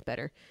like gets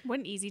better. What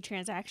an easy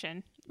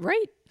transaction.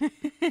 Right.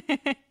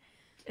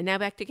 And now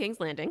back to King's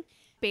Landing.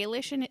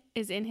 Baelish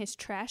is in his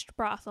trashed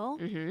brothel.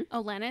 Mm-hmm.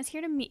 Olenna is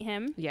here to meet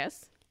him.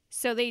 Yes.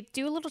 So they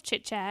do a little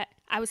chit chat.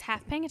 I was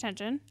half paying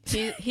attention.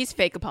 He's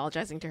fake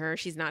apologizing to her.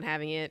 She's not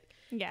having it.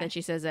 Yeah. Then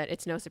she says that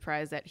it's no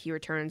surprise that he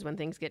returns when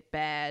things get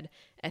bad.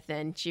 And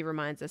then she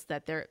reminds us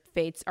that their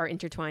fates are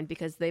intertwined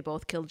because they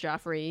both killed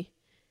Joffrey.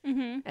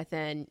 Mm-hmm. And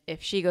then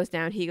if she goes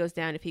down, he goes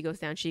down. If he goes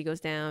down, she goes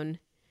down.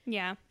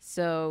 Yeah.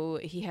 So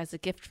he has a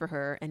gift for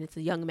her, and it's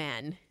a young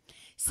man.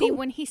 See, Who?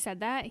 when he said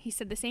that, he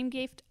said the same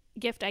gift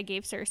I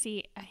gave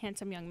Cersei, a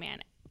handsome young man.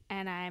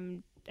 And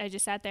I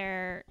just sat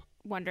there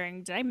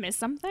wondering, did I miss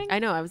something? I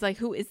know. I was like,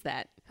 who is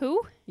that?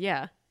 Who?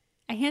 Yeah.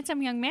 A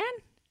handsome young man?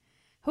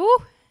 Who?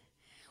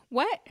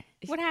 What?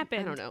 What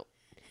happened? I don't know.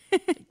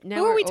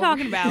 Who are we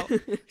talking about?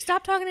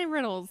 Stop talking in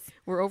riddles.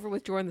 We're over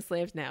with Jorah and the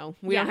slaves now.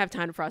 We Yeah. don't have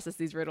time to process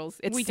these riddles.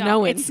 It's We snowing.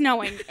 Don't. It's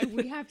snowing.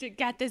 We have to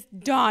get this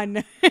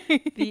done.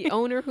 The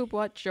owner who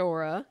bought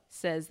Jorah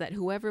says that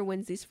whoever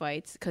wins these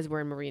fights, because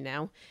we're in Marine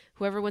now,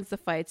 whoever wins the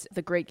fights,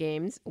 the Great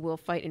Games, will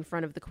fight in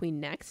front of the Queen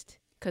next.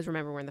 Because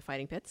remember, we're in the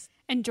fighting pits.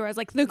 And Jorah's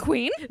like, the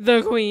queen?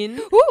 The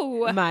Queen.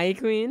 Ooh. My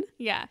Queen.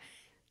 Yeah.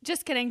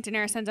 Just kidding.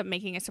 Daenerys ends up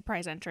making a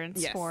surprise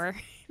entrance Yes. for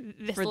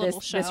this For little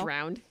show. this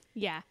round.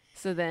 Yeah.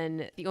 So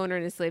then the owner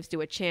and his slaves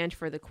do a chant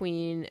for the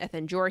queen, and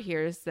then Jorah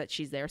hears that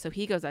she's there, so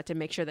he goes out to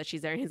make sure that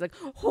she's there, and he's like,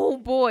 oh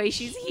boy,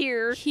 she's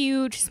here.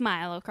 Huge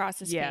smile across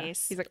his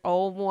face. He's like,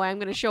 oh boy, I'm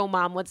gonna show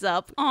mom what's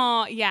up.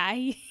 Oh, yeah.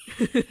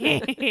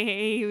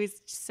 He was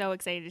so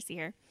excited to see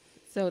her.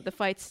 So the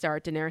fights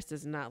start. Daenerys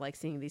does not like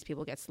seeing these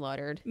people get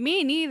slaughtered.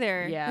 Me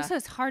neither. Yeah. This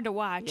was hard to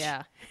watch.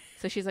 Yeah.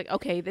 So she's like,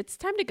 okay, it's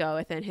time to go.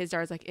 And then his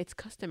daughter's like, it's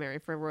customary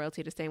for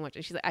royalty to stay and watch.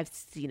 And she's like, I've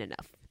seen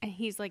enough. And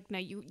he's like, no,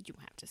 you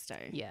have to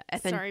stay. Yeah.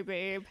 And then Sorry,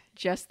 babe.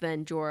 just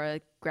then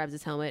Jorah grabs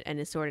his helmet and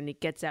his sword and he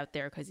gets out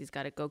there because he's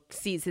got to go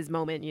seize his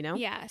moment, you know?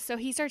 Yeah. So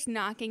he starts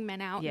knocking men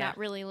out, Yeah. not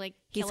really like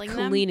He's killing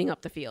them. cleaning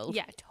up the field.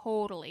 Yeah,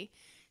 totally.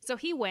 So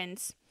he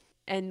wins.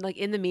 And like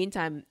in the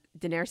meantime,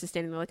 Daenerys is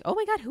standing there like, oh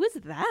my God, who is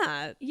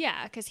that?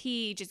 Yeah, because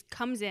he just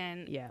comes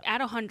in Yeah.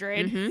 at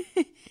 100,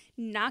 Mhm.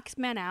 knocks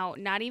men out,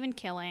 not even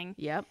killing,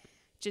 Yep.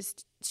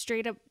 just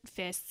straight up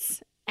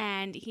fists.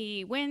 And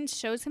he wins,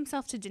 shows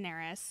himself to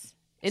Daenerys.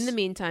 In the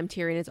meantime,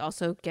 Tyrion is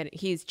also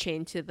he's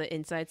chained to the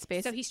inside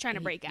space. So he's trying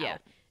to break out. Yeah.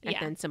 And Yeah.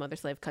 then some other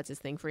slave cuts his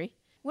thing free.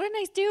 What a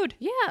nice dude.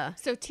 Yeah.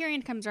 So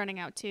Tyrion comes running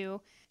out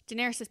too.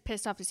 Daenerys is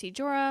pissed off to see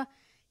Jorah.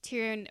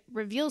 Tyrion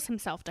reveals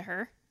himself to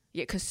her.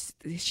 Yeah, because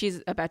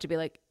she's about to be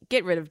like,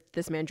 get rid of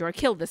this man, Jorah,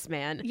 kill this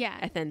man. Yeah.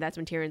 And then that's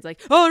when Tyrion's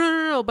like, oh,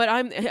 no, but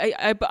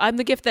I'm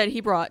the gift that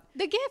he brought.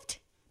 The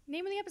gift.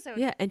 Name of the episode.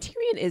 Yeah, and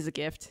Tyrion is a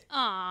gift.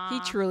 Aww. He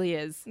truly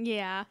is.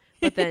 Yeah.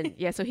 But then,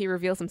 yeah, so he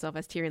reveals himself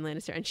as Tyrion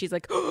Lannister, and she's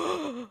like,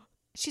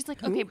 She's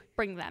like, Who? okay,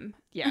 bring them.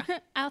 Yeah.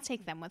 I'll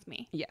take them with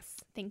me. yes.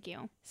 Thank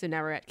you. So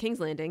now we're at King's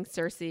Landing.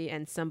 Cersei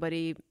and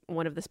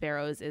one of the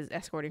sparrows, is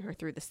escorting her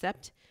through the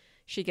Sept.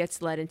 She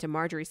gets led into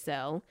Marjorie's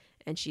cell,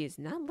 and she is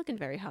not looking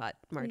very hot,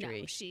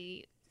 Marjorie. No,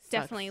 she Sucks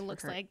definitely for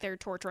looks her. like they're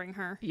torturing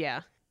her.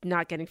 Yeah.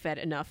 Not getting fed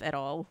enough at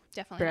all.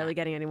 Definitely Barely not.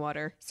 getting any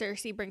water.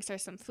 Cersei brings her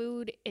some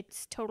food.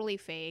 It's totally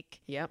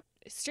fake. Yep.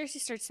 Cersei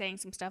starts saying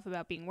some stuff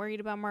about being worried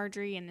about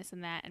Marjorie and this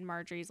and that, and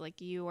Marjorie's like,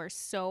 you are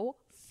so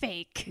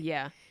fake.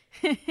 Yeah.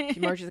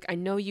 Marjorie's like, I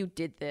know you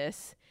did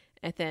this.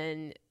 And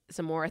then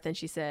some more. And then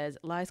she says,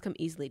 lies come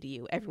easily to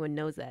you. Everyone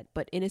knows that.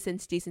 But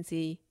innocence,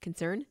 decency,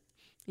 concern?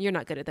 You're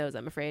not good at those,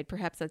 I'm afraid.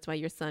 Perhaps that's why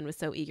your son was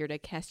so eager to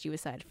cast you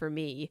aside for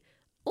me.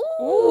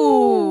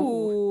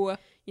 Ooh.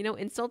 You know,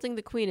 insulting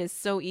the queen is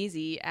so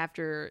easy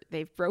after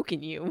they've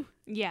broken you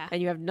Yeah.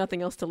 and you have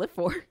nothing else to live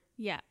for.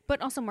 Yeah.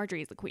 But also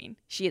Marjorie is the queen.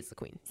 She is the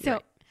queen. You're So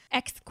right.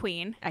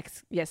 ex-queen.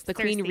 Yes, the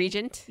queen Cersei.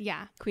 regent,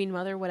 Yeah. queen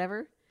mother,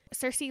 whatever.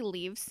 Cersei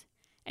leaves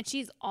and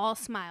she's all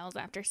smiles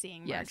after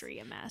seeing Yes. Marjorie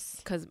a mess.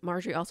 Because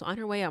Marjorie also, on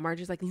her way out,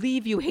 Marjorie's like,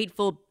 leave, you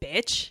hateful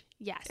bitch.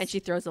 Yes. And she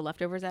throws the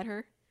leftovers at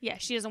her. yeah,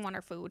 she doesn't want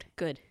her food.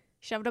 Good.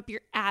 Shove it up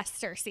your ass,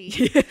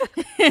 Cersei.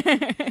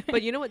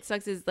 But you know what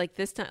sucks is like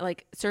this time,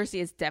 like Cersei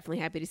is definitely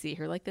happy to see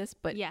her like this,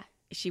 but Yeah.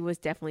 she was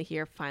definitely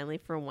here finally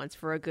for once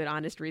for a good,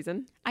 honest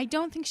reason. I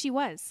don't think she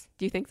was.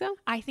 Do you think so?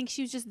 I think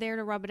she was just there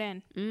to rub it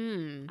in.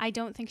 Mm. I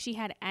don't think she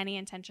had any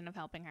intention of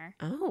helping her.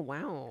 Oh,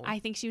 wow. I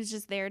think she was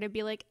just there to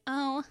be like,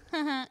 oh,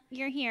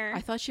 you're here.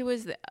 I thought she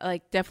was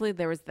like, definitely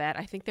there was that.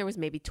 I think there was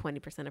maybe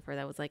 20% of her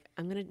that was like,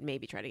 I'm going to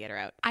maybe try to get her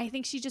out. I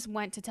think she just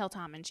went to tell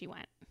Tom and she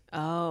went.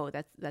 Oh,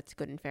 that's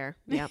good and fair.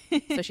 Yeah.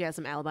 So she has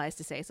some alibis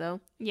to say so.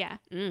 Yeah.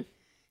 Mm.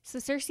 So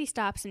Cersei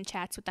stops and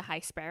chats with the High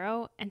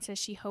Sparrow and says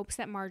she hopes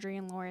that Marjorie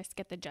and Loras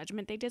get the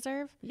judgment they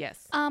deserve.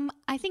 Yes.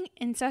 I think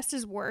incest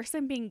is worse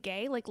than being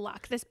gay. Like,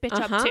 lock this bitch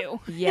up too.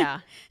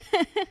 Yeah.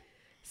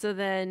 So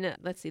then,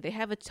 let's see, they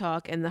have a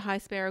talk, and the High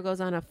Sparrow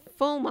goes on a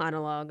full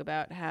monologue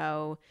about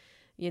how,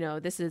 you know,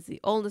 this is the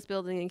oldest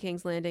building in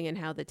King's Landing and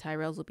how the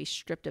Tyrells will be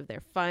stripped of their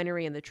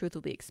finery and the truth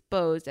will be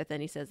exposed. And then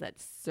he says that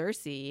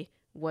Cersei,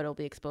 what'll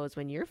be exposed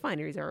when your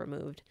fineries are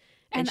removed.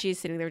 And she's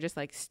sitting there just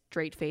like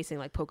straight facing,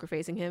 like poker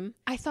facing him.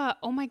 I thought,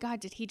 oh my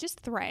God, did he just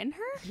threaten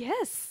her?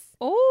 Yes.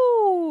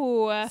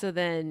 Oh. So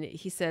then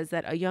he says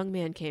that a young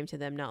man came to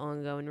them not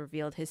long ago and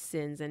revealed his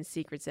sins and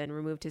secrets and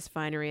removed his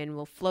finery and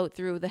will float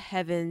through the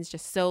heavens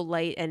just so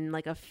light and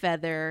like a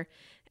feather.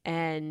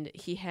 And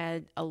he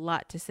had a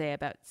lot to say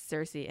about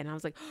Cersei. And I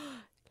was like,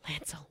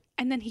 Lancel.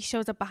 And then he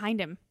shows up behind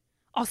him,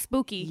 all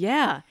spooky.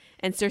 Yeah.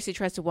 And Cersei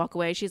tries to walk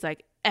away. She's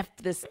like, F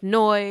this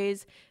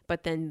noise.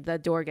 But then the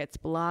door gets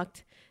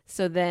blocked.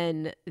 So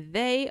then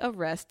they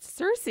arrest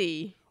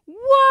Cersei.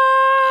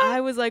 What? I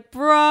was like,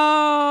 bro.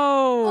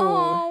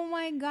 Oh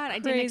my God. I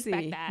didn't Crazy.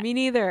 expect that. Me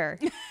neither.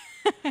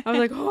 I was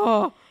like,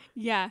 oh.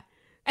 Yeah.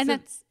 And So-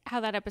 that's how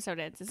that episode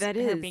ends. Is That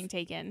her is. being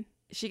taken.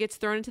 She gets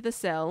thrown into the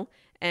cell,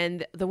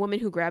 and the woman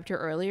who grabbed her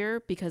earlier,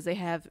 because they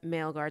have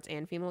male guards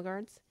and female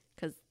guards,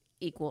 because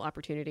equal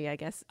opportunity, I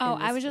guess. Oh,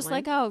 in I this was just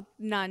line. like, oh,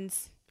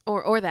 nuns.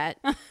 or that.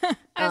 I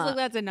was Uh, like,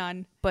 that's a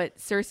nun. But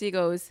Cersei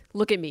goes,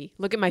 look at me,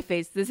 look at my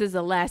face. This is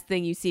the last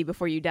thing you see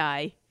before you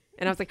die.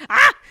 And I was like,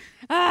 ah,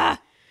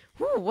 Ah.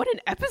 Whew, what an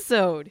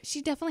episode.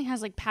 She definitely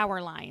has like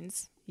power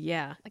lines.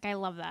 Yeah, Like, I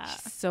love that.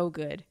 so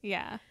good.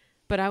 Yeah.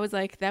 But I was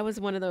like, that was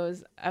one of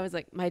those. I was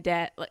like, my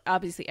dad, like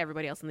obviously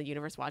everybody else in the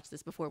universe watched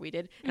this before we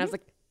did, and I was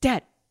like,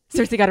 Dad,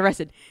 Cersei got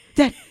arrested.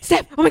 Dad,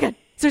 step. Oh my God,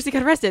 Cersei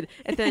got arrested.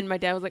 And then my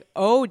dad was like,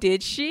 oh,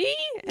 did she?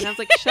 And I was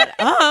like, shut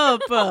up.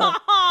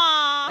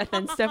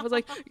 And then Steph was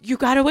like, you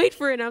gotta wait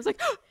for it. And I was like,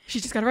 oh, she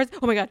just got arrested.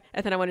 Oh my God.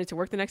 And then I went into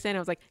work the next day and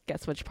I was like,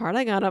 guess which part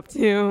I got up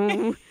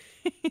to?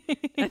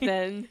 And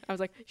then I was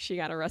like, she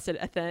got arrested.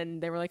 And then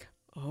they were like,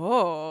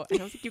 oh. And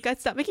I was like, you guys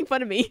stop making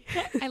fun of me.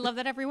 I love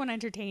that everyone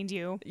entertained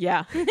you.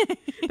 Yeah.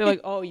 They're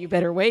like, oh, you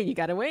better wait. You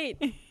gotta wait.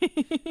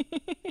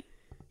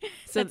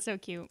 So That's so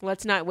cute.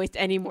 let's not waste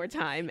any more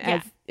time Yeah.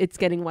 as it's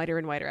getting whiter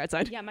and whiter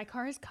outside. Yeah, my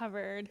car is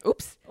covered.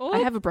 Oops. Oh. I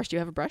have a brush. Do you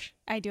have a brush?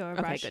 I do have a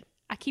Okay, brush. good.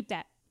 I keep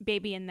that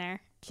baby in there.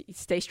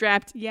 Stay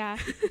strapped. Yeah.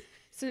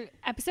 So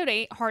episode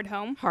 8, Hard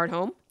Home. Hard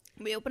home.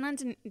 We open on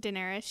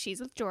Daenerys. She's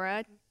with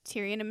Jorah,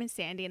 Tyrion, and Miss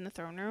Sandy in the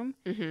throne room.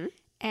 Mm-hmm.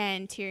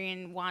 And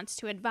Tyrion wants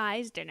to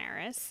advise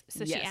Daenerys.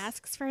 So she Yes.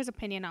 asks for his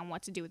opinion on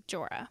what to do with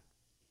Jorah.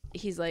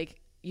 He's like,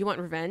 you want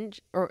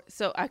revenge? Or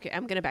so, okay,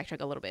 I'm going to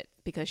backtrack a little bit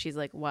because she's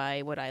like,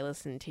 why would I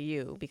listen to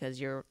you? Because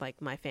you're like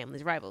my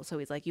family's rival. So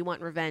he's like, you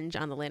want revenge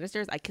on the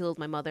Lannisters? I killed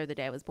my mother the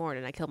day I was born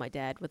and I killed my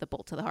dad with a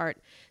bolt to the heart.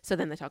 So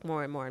then they talk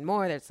more and more and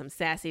more. There's some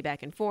sassy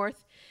back and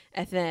forth.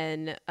 And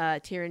then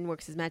Tyrion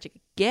works his magic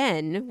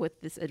again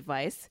with this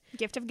advice.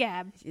 Gift of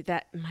Gab.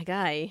 That, my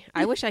guy,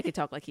 I wish I could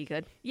talk like he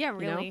could. Yeah,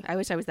 You know? really. I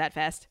wish I was that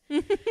fast.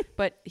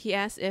 But he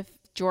asks if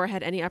Jorah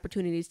had any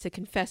opportunities to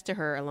confess to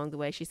her along the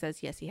way. She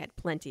says, yes, he had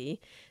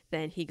plenty.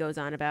 Then he goes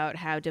on about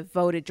how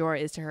devoted Jorah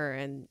is to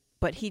her.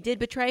 But he did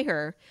betray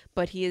her.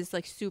 But he is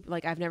like super,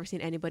 like, I've never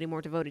seen anybody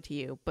more devoted to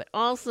you. But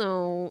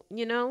also,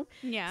 you know?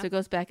 Yeah. So it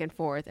goes back and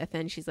forth. And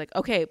then she's like,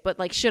 okay, but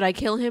like, should I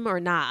kill him or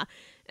nah?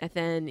 And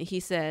then he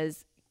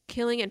says,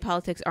 killing and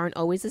politics aren't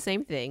always the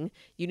same thing.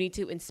 You need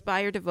to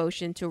inspire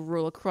devotion to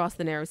rule across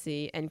the narrow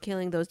sea, and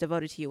killing those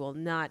devoted to you will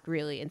not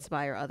really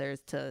inspire others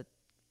to,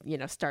 you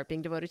know, start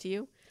being devoted to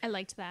you. I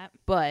liked that.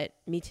 But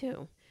me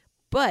too.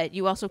 But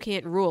you also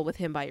can't rule with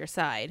him by your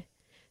side.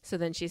 So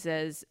then she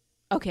says,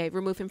 okay,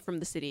 remove him from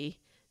the city.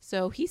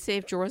 So he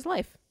saved Jorah's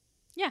life.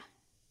 Yeah.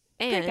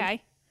 And Good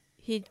guy.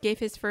 he gave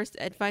his first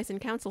advice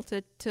and counsel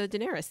to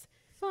Daenerys.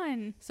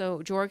 Fun. So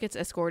Jorah gets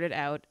escorted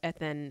out, and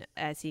then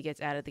as he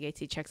gets out of the gates,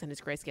 he checks on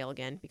his grayscale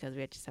again, because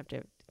we just have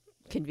to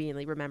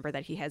conveniently remember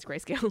that he has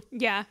grayscale.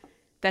 Yeah.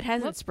 That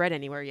hasn't Whoop. spread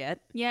anywhere yet.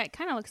 Yeah, it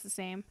kind of looks the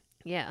same.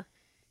 Yeah.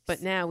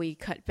 But now we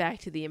cut back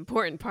to the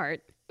important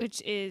part.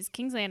 Which is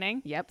King's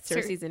Landing. Yep, Cer-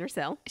 Cersei's in her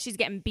cell. She's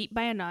getting beat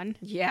by a nun.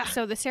 Yeah.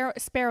 So the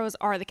Sparrows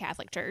are the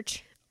Catholic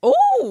Church.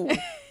 Oh!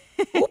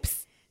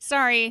 Oops.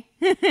 Sorry.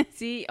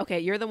 See, okay,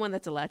 you're the one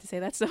that's allowed to say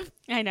that stuff.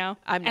 I know.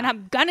 I'm and not.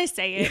 I'm gonna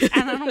say it.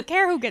 And I don't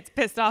care who gets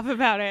pissed off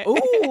about it.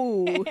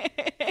 Ooh.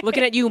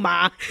 Looking at you,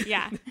 Ma.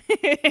 Yeah.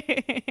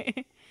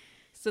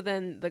 So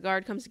then the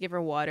guard comes to give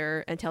her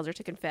water and tells her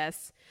to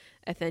confess.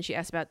 And then she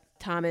asks about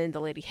Tommen.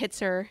 The lady hits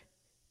her.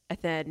 And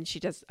then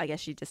I guess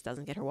she just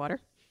doesn't get her water.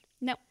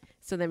 No.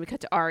 So then we cut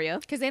to Arya.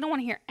 Because they don't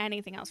want to hear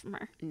anything else from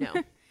her. No.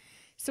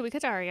 So we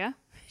cut to Arya.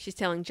 She's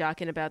telling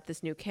Jaqen about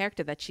this new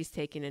character that she's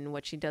taken and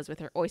what she does with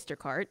her oyster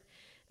cart.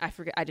 I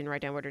forget. I didn't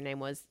write down what her name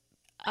was.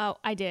 Oh,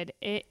 I did.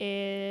 It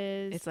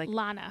is It's like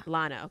Lana.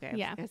 Lana. Okay.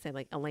 Yeah. I was going to say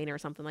like Elena or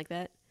something like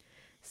that.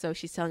 So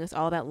she's telling us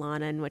all about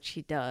Lana and what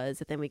she does.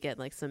 And then we get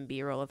like some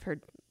B-roll of her,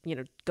 you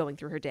know, going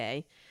through her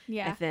day.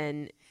 Yeah. And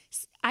then,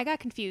 I got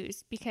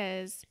confused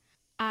because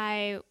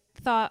I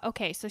thought,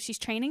 okay, so she's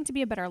training to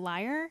be a better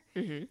liar.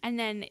 mhm. And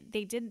then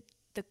they did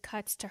the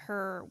cuts to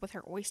her with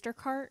her oyster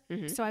cart.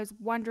 Mhm. So I was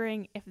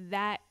wondering if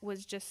that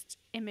was just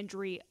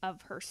imagery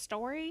of her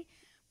story.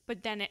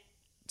 But then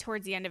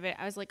towards the end of it,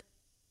 I was like,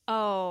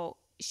 oh,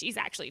 she's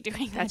actually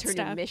doing that's that her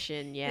stuff. new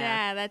mission.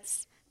 Yeah,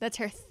 that's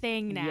her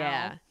thing now.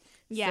 Yeah.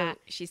 Yeah. So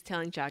she's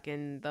telling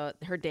Jaqen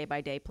her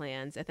day-by-day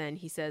plans. And then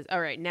he says,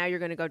 all right, now you're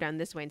going to go down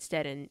this way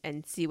instead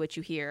and see what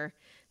you hear.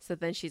 So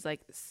then she's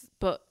like,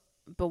 but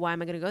why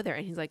am I going to go there?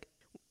 And he's like,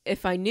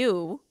 if I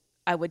knew,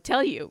 I would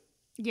tell you.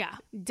 Yeah.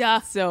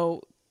 Duh.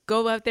 So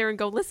go out there and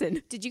go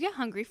listen. Did you get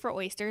hungry for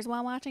oysters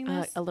while watching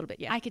this? A little bit,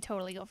 yeah. I could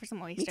totally go for some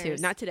Me oysters. too.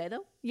 Not today,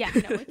 though. Yeah,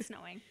 no, it's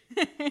snowing.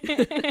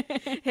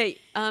 Hey,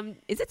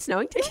 is it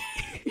snowing today?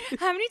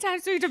 How many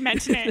times do we have to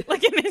mention it,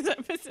 like in this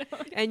episode?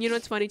 And you know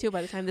what's funny, too?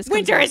 By the time this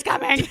Winter comes is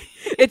coming. out,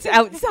 it's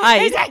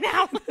outside. It's right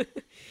now.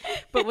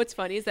 But what's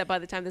funny is that by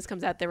the time this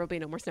comes out, there will be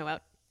no more snow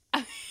out.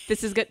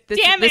 This is good.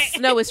 Damn This it.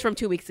 snow is from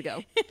 2 weeks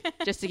ago,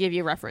 just to give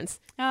you a reference.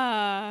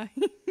 Uh,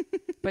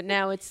 But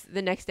now it's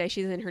the next day.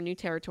 She's in her new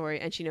territory,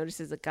 and she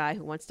notices a guy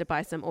who wants to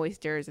buy some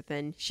oysters. And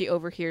then she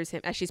overhears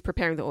him as she's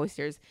preparing the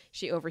oysters.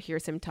 She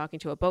overhears him talking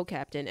to a boat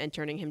captain and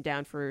turning him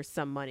down for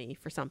some money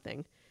for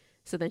something.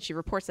 So then she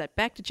reports that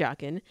back to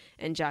Jaqen,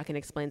 and Jaqen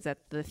explains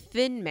that the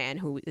Thin Man,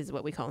 who is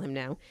what we call him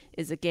now,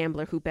 is a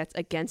gambler who bets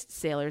against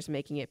sailors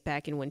making it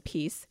back in one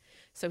piece.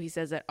 So he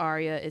says that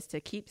Arya is to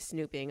keep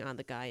snooping on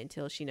the guy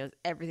until she knows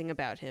everything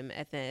about him,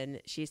 and then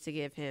she's to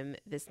give him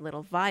this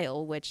little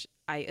vial, which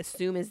I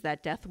assume is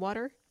that death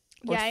water,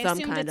 or Yeah, I some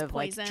assumed kind it's of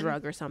like poison.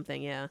 drug or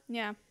something. Yeah,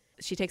 yeah.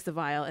 she takes the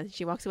vial and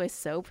she walks away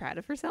so proud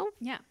of herself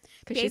Yeah.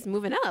 because Babe- she's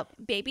moving up.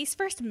 Baby's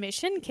first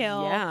mission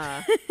kill.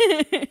 Yeah,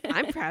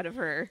 I'm proud of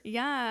her.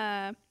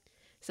 Yeah.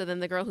 So then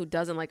the girl who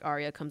doesn't like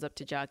Arya comes up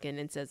to Jaqen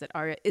and says that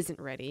Arya isn't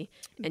ready.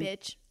 And,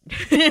 Bitch.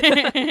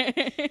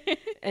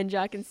 and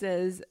Jaqen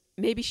says,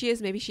 maybe she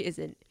is, maybe she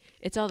isn't.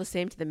 It's all the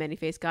same to the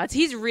many-faced gods.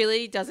 He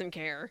really doesn't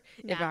care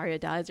if Nah. Arya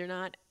dies or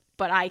not,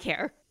 but I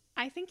care.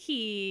 I think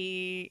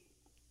he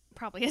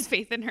probably has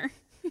faith in her.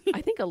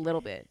 I think a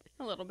little bit,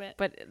 A little bit.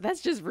 but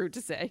that's just rude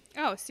to say.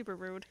 Oh, super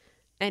rude.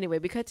 Anyway,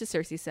 we cut to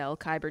Cersei's cell.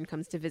 Qyburn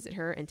comes to visit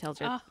her and tells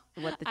her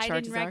what the I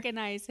charges didn't are.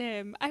 recognize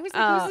him. I was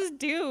like, who's this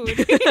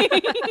dude?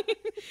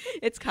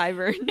 It's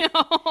Qyburn.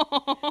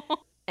 No.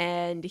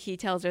 And he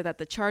tells her that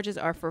the charges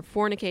are for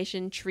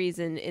fornication,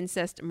 treason,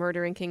 incest,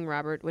 murdering King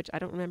Robert, which I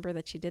don't remember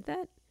that she did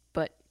that,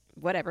 but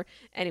whatever.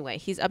 Anyway,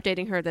 he's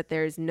updating her that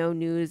there's no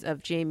news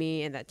of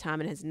Jaime and that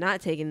Tommen has not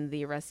taken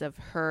the arrest of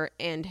her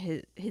and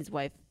his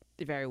wife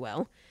very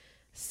well.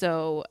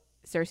 So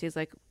Cersei's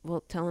like,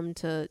 well, tell him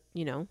to,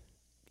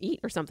 eat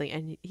or something.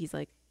 And he's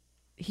like,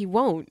 he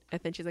won't.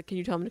 And then she's like, can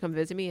you tell him to come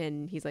visit me?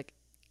 And he's like,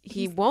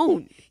 he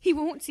won't. He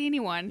won't see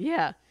anyone.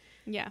 Yeah.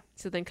 Yeah.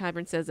 So then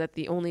Qyburn says that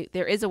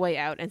there is a way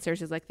out, and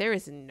Cersei's like, there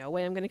is no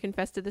way I'm going to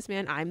confess to this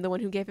man. I'm the one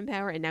who gave him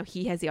power, and now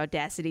he has the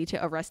audacity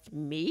to arrest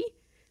me?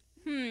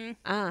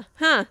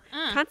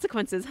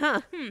 Consequences,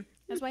 huh?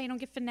 That's why you don't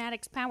give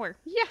fanatics power.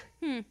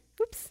 Yeah.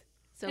 Oops.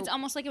 So, It's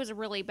almost like it was a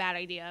really bad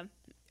idea.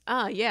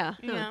 yeah. Huh.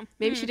 Yeah.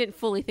 Maybe she didn't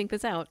fully think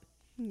this out.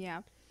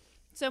 Yeah.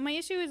 So my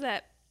issue is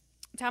that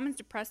Tommen's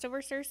depressed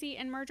over Cersei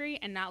and Marjorie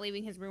and not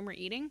leaving his room or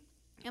eating.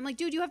 I'm like,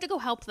 dude, you have to go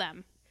help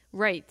them.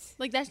 Right.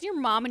 Like, that's your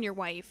mom and your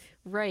wife.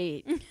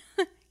 Right.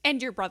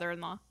 And your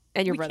brother-in-law.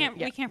 And your we brother.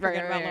 We can't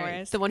forget about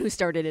Loras. The one who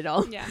started it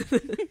all. Yeah.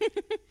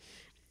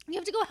 You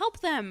have to go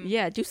help them.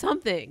 Yeah, do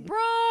something.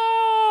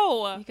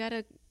 Bro! You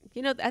gotta,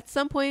 at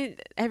some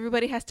point,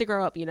 everybody has to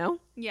grow up,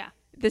 Yeah.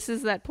 This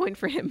is that point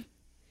for him.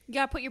 You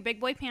gotta put your big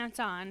boy pants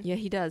on. Yeah,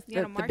 he does. You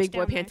The gotta march big boy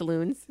down there.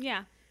 pantaloons.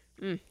 Yeah.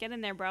 Get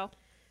in there, bro.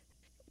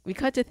 We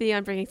cut to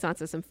Theon bringing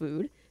Sansa some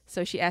food.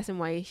 So she asks him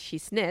why she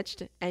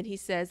snitched, and he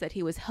says that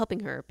he was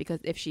helping her because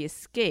if she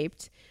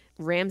escaped,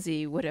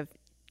 Ramsay would have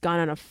gone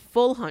on a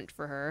full hunt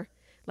for her,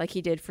 like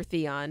he did for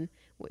Theon.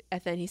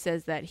 And then he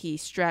says that he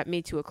strapped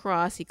me to a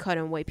cross, he cut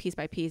him away piece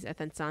by piece, and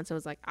then Sansa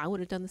was like, I would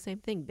have done the same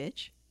thing,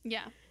 bitch.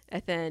 Yeah.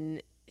 And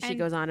then she And-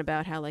 goes on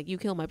about how, like, you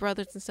killed my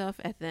brothers and stuff,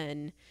 and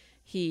then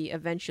he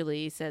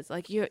eventually says,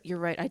 like, you're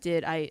right, I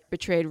did. I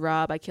betrayed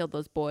Rob. I killed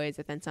those boys.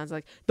 And then Sansa's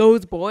like,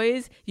 those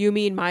boys? You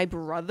mean my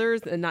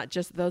brothers and not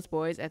just those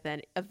boys? And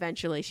then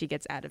eventually she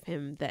gets out of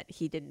him that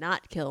he did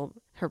not kill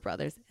her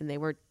brothers, and they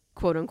were,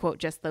 quote unquote,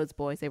 just those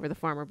boys. They were the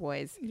farmer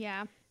boys.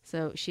 Yeah.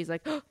 So she's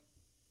like, oh,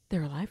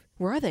 they're alive?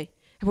 Where are they?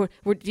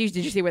 Did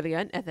you see where they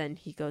went? And then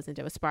he goes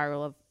into a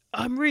spiral of,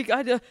 I'm weak.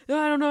 I don't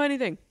know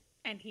anything.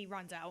 And he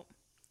runs out.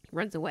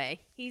 Runs away.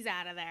 He's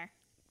out of there.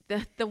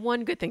 The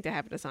one good thing to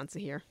happen to Sansa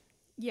here.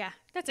 Yeah.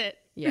 That's it.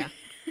 Yeah.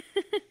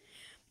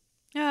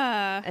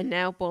 Uh, And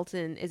now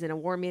Bolton is in a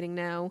war meeting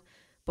now.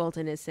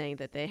 Bolton is saying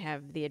that they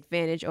have the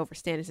advantage over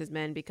Stannis'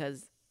 men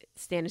because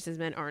Stannis'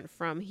 men aren't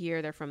from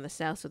here. They're from the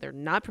south, so they're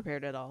not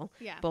prepared at all.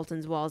 Yeah.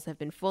 Bolton's walls have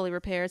been fully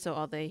repaired,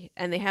 so they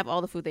have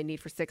all the food they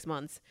need for 6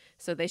 months.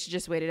 So they should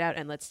just wait it out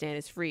and let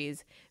Stannis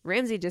freeze.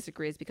 Ramsay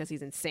disagrees because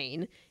he's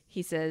insane.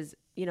 He says,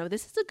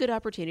 this is a good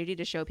opportunity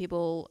to show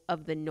people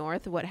of the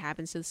north what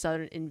happens to the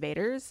southern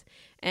invaders,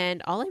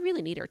 and all I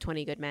really need are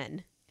 20 good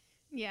men.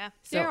 Yeah.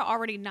 So- They're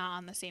already not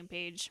on the same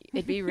page.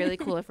 It'd be really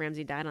cool if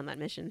Ramsay died on that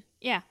mission.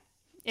 Yeah.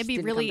 Just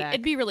didn't come back.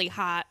 It'd be really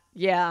hot.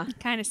 Yeah.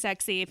 Kind of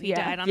sexy if he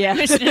Yeah, died on yeah.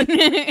 that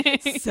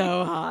mission.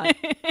 So hot.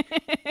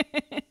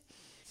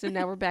 So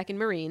now we're back in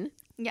Marine.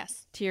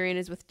 Yes. Tyrion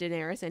is with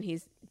Daenerys and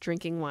he's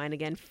drinking wine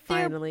again, They're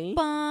finally.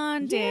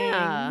 bonding.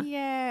 Yeah.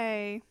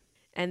 Yay.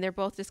 And they're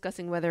both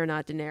discussing whether or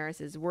not Daenerys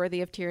is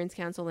worthy of Tyrion's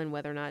counsel and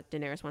whether or not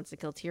Daenerys wants to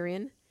kill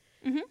Tyrion.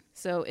 Mhm.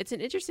 So it's an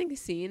interesting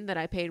scene that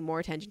I paid more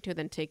attention to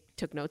than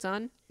took notes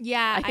on.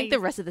 Yeah. I think the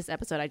rest of this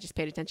episode I just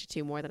paid attention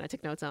to more than I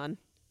took notes on.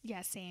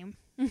 Yeah, same.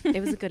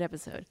 It was a good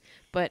episode.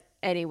 But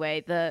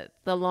anyway, the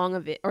long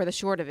of it, or the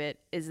short of it,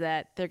 is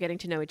that they're getting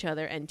to know each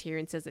other, and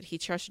Tyrion says that he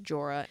trusts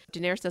Jorah.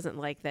 Daenerys doesn't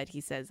like that he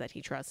says that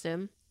he trusts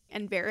him.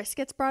 And Varys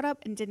gets brought up,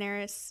 and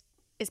Daenerys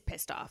is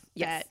pissed off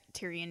Yes. that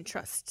Tyrion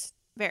trusts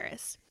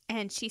Varys.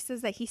 And she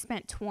says that he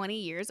spent 20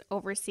 years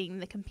overseeing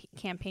the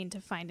campaign to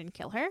find and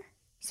kill her.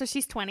 So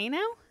she's 20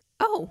 now?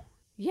 Oh,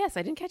 yes,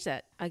 I didn't catch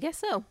that. I guess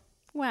so.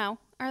 Wow.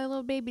 Our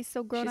little baby's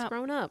so grown She's up.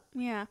 grown up.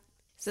 Yeah.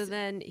 So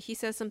then he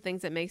says some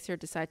things that makes her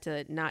decide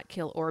to not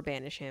kill or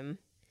banish him.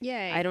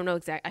 Yay. I don't know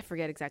I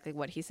forget exactly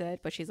what he said,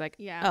 but she's like,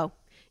 Yeah. oh,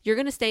 you're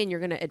going to stay and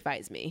you're going to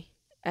advise me.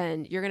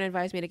 And you're going to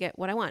advise me to get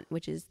what I want,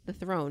 which is the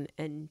throne.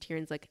 And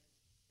Tyrion's like,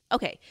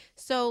 okay,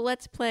 so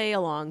let's play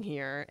along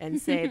here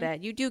and say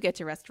that you do get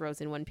to rest Rose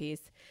in one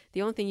piece.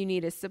 The only thing you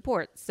need is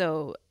support.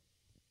 So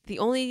the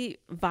only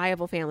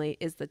viable family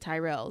is the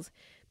Tyrells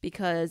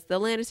because the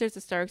Lannisters,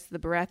 the Starks, the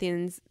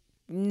Baratheons,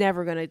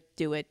 never going to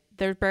do it.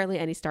 There's barely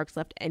any Starks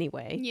left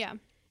anyway. Yeah.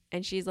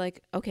 And she's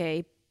like,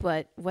 okay,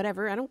 but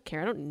whatever. I don't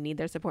care. I don't need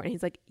their support. And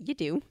he's like, you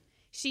do.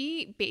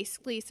 She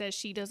basically says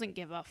she doesn't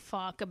give a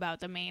fuck about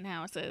the main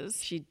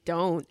houses. She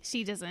don't.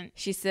 She doesn't.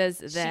 She says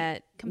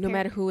that no compare-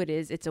 matter who it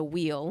is, it's a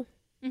wheel.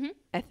 Mhm.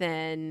 And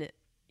then,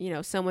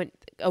 someone,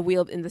 a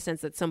wheel in the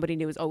sense that somebody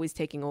new is always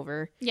taking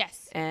over.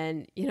 Yes.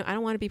 And, I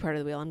don't want to be part of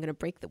the wheel. I'm going to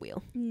break the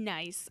wheel.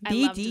 Nice. I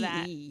loved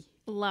that. BDE.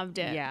 Loved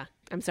it. Yeah.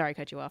 I'm sorry I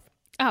cut you off.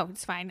 Oh,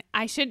 it's fine.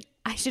 I should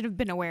have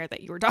been aware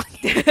that you were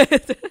talking.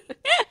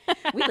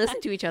 We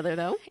listen to each other,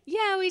 though.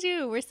 Yeah, we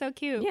do. We're so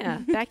cute. Yeah.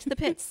 Back to the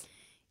pits.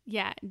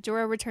 Yeah.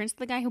 Jorah returns to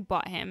the guy who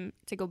bought him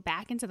to go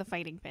back into the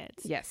fighting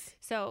pits. Yes.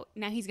 So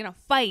now he's going to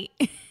fight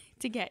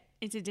to get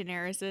into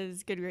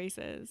Daenerys's good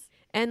graces.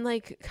 And,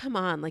 come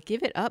on.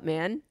 Give it up,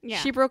 man. Yeah.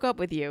 She broke up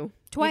with you.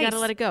 Twice. You got to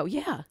let it go.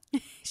 Yeah.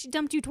 She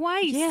dumped you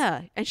twice.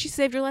 Yeah. And she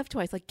saved your life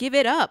twice. Give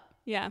it up.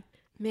 Yeah.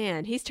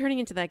 Man, he's turning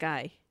into that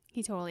guy.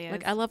 He totally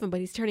is. I love him, but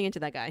he's turning into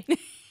that guy.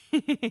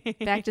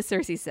 Back to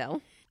Cersei's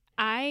cell.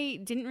 I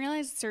didn't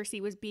realize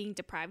Cersei was being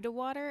deprived of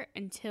water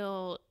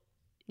until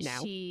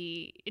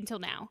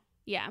now.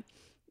 Yeah.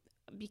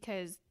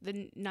 Because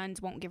the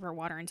nuns won't give her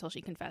water until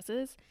she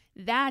confesses.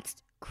 That's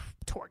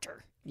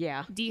torture.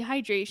 Yeah.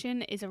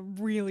 Dehydration is a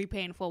really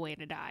painful way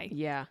to die.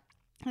 Yeah.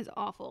 It's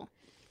awful.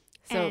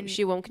 So And-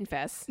 she won't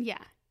confess. Yeah.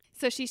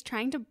 So she's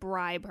trying to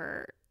bribe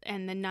her,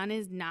 and the nun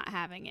is not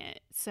having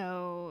it.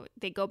 So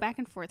they go back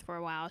and forth for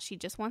a while. She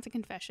just wants a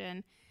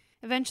confession.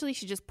 Eventually,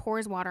 she just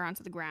pours water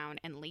onto the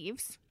ground and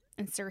leaves.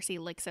 And Cersei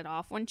licks it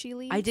off when she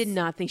leaves. I did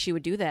not think she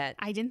would do that.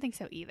 I didn't think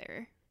so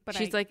either. But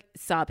She's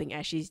sobbing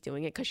as she's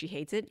doing it because she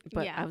hates it.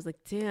 But Yeah. I was like,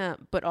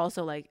 damn. But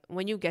also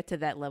when you get to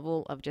that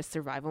level of just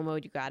survival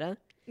mode, you gotta.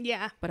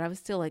 yeah. But I was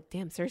still like,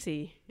 damn,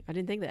 Cersei. I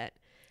didn't think that.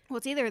 Well,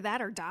 it's either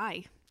that or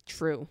die.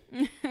 True.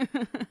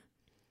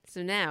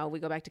 So now we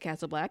go back to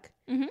Castle Black.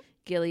 Mhm.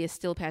 Gilly is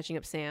still patching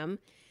up Sam.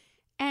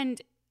 And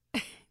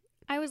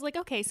I was like,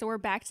 okay, so we're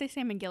back to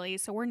Sam and Gilly,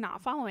 so we're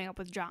not following up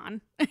with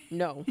John.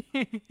 No,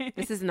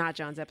 this is not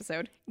John's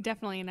episode.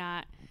 Definitely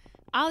not.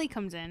 Ollie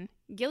comes in.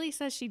 Gilly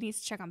says she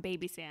needs to check on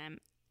baby Sam.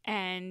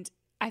 And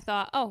I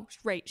thought, oh,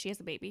 right, she has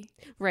a baby.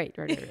 Right.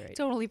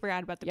 Totally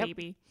forgot about the Yep.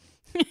 baby.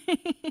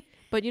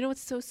 But you know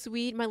what's so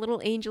sweet? My little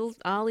angel,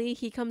 Ollie,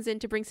 he comes in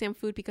to bring Sam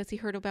food because he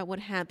heard about what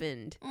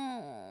happened.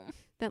 Oh,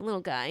 That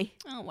little guy.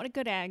 what a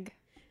good egg.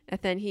 And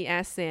then he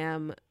asked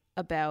Sam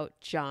about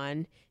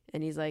John.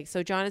 And he's like,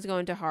 so John is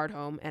going to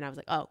Hardhome. And I was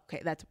like, oh,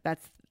 okay, that's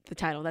the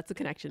title. That's the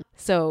connection.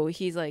 So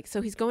he's like,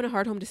 so he's going to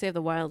Hardhome to save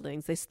the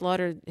wildlings. They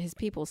slaughtered his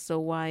people. So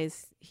why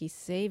is he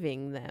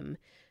saving them?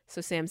 So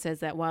Sam says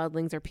that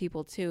wildlings are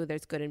people too.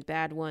 There's good and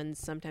bad ones.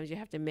 Sometimes you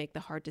have to make the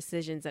hard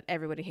decisions that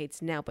everybody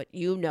hates now, but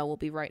will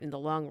be right in the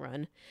long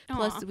run.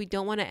 Plus, Aw. we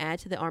don't want to add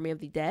to the army of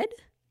the dead.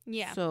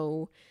 Yeah.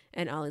 So,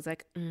 and Ollie's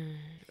like,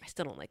 I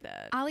still don't like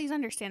that. Ollie's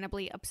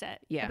understandably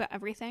upset Yeah. about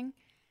everything.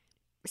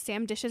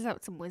 Sam dishes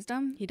out some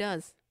wisdom, He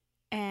does.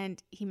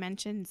 and he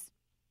mentions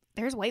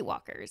there's White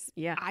Walkers.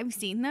 Yeah. I've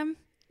seen them.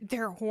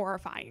 They're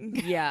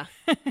horrifying. Yeah.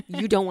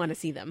 You don't want to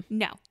see them.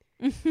 No.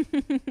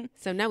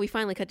 So now we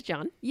finally cut to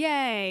John.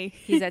 Yay.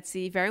 He's at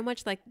sea, very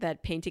much like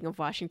that painting of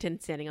Washington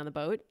standing on the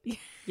boat.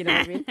 You know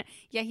what I mean?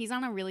 Yeah, he's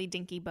on a really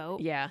dinky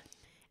boat. Yeah.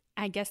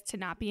 I guess to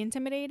not be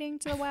intimidating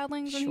to the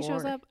wildlings when he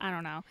shows Sure. up. I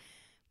don't know.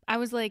 I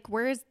was like,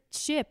 where's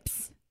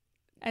ships?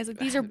 I was like,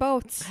 these are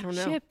boats. I don't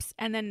know. Ships.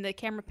 And then the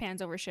camera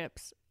pans over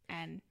ships.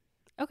 And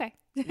okay.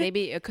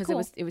 Maybe because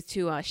Cool. it was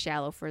too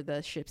shallow for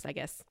the ships, I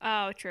guess.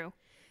 Oh, true.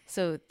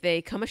 So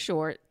they come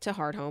ashore to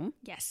Hardhome.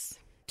 Yes.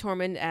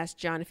 Tormund asks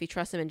John if he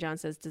trusts him, and John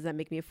says, does that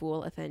make me a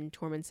fool? And then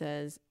Tormund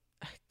says,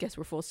 I guess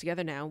we're fools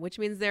together now, which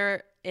means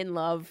they're in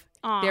love.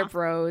 Aw. They're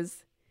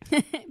bros.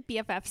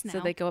 BFFs now. So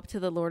they go up to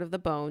the Lord of the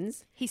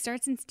Bones. He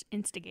starts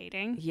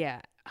instigating.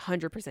 Yeah,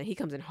 100%. He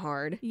comes in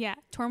hard. Yeah.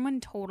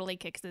 Tormund totally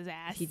kicks his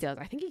ass. He does.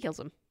 I think he kills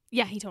him.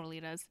 Yeah, he totally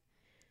does.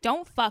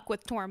 Don't fuck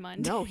with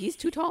Tormund. No, he's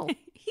too tall.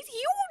 He's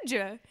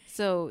huge.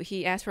 So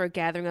he asks for a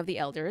gathering of the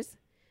elders,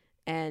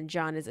 and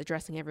John is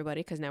addressing everybody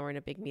because now we're in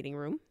a big meeting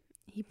room.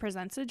 He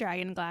presents a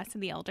dragon glass to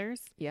the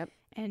elders. Yep.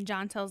 And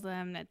John tells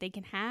them that they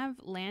can have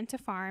land to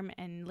farm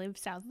and live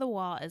south of the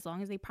wall as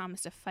long as they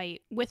promise to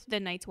fight with the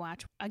Night's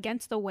Watch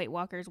against the White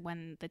Walkers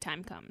when the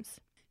time comes.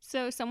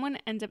 So someone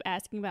ends up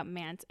asking about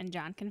Mance, and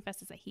John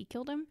confesses that he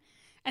killed him.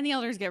 And the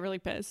elders get really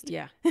pissed.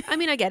 Yeah. I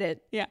mean, I get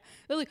it. Yeah.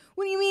 They're like,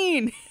 what do you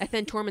mean? And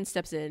then Tormund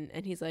steps in,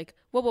 and he's like,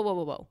 whoa, whoa, whoa,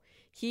 whoa, whoa.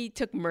 He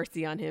took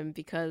mercy on him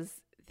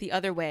because the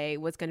other way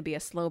was going to be a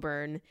slow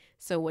burn.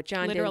 So what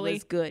John Literally. did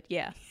was good.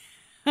 Yeah.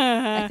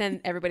 And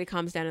then everybody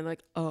calms down and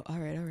like, oh, all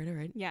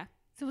right. Yeah.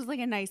 So it was like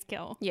a nice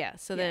kill. Yeah.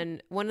 So Yeah.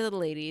 then one of the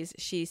ladies,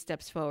 she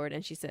steps forward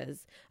and she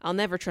says, I'll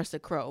never trust a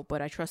crow,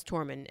 but I trust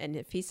Tormund. And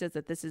if he says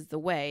that this is the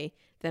way,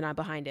 then I'm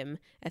behind him.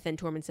 And then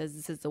Tormund says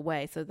this is the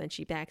way. So then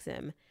she backs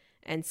him.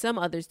 And some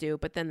others do.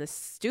 But then the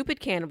stupid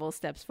cannibal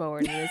steps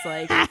forward and is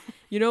like,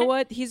 you know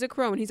what? He's a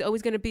crow and he's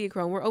always going to be a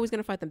crow. And we're always going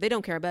to fight them. They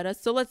don't care about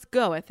us. So let's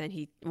go. And then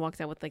he walks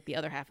out with like the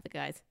other half of the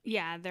guys.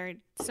 Yeah. They're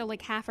so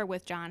like half are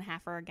with John,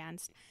 half are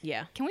against.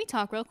 Yeah. Can we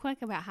talk real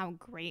quick about how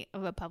great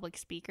of a public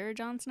speaker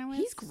Jon Snow is?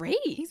 He's great.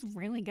 He's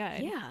really good.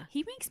 Yeah.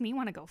 He makes me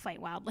want to go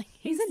fight wildlings.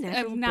 He's a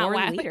natural not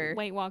born leader.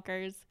 White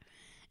Walkers.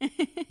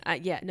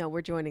 Yeah. No,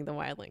 we're joining the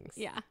wildlings.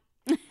 Yeah.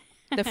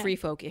 The free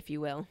folk, if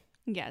you will.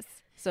 Yes.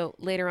 So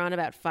later on,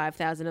 about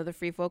 5,000 of the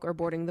free folk are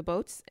boarding the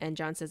boats, and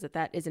John says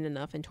that isn't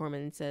enough, and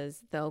Tormund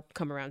says they'll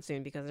come around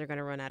soon because they're going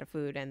to run out of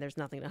food and there's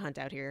nothing to hunt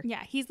out here.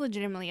 Yeah, he's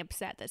legitimately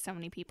upset that so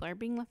many people are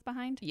being left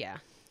behind. Yeah.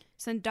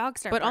 So then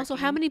dogs start But also,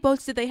 barking. how many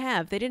boats did they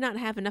have? They did not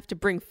have enough to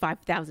bring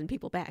 5,000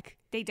 people back.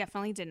 They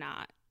definitely did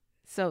not.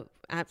 So,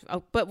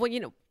 but well,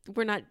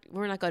 we're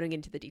not going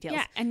into the details.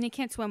 Yeah, and they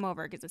can't swim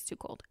over because it's too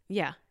cold.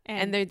 Yeah. And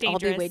And they're all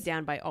be dangerous. weighed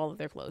down by all of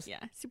their clothes. Yeah,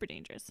 super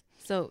dangerous.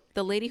 So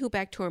the lady who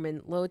backed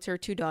Tormund loads her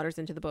 2 daughters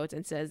into the boats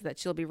and says that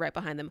she'll be right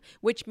behind them,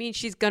 which means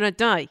she's gonna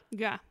die.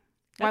 Yeah.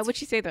 Why That's would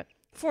she say that?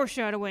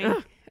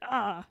 foreshadowing?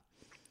 Ugh.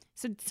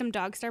 So some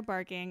dogs start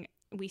barking.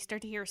 We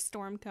start to hear a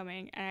storm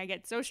coming, and I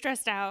get so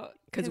stressed out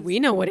Because we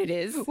know what it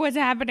is. what's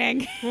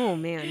happening. Oh,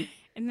 man.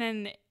 And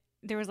then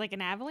there was like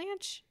an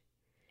avalanche,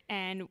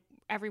 and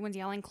everyone's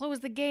yelling, "Close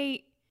the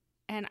gate!"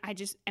 And I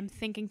just am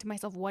thinking to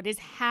myself, "What is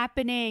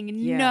happening?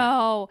 Yeah,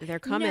 No, they're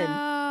coming."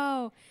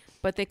 No.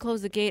 But they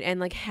close the gate and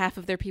like half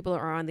of their people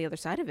are on the other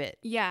side of it.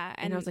 Yeah,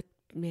 And I was like,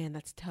 man,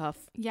 that's tough.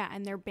 yeah,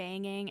 and they're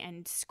banging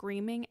and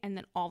screaming, and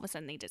then all of a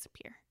sudden they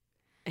disappear.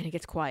 And it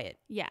gets quiet.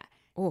 Yeah.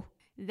 Oh,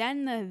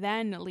 Then the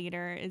then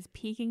leader is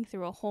peeking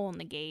through a hole in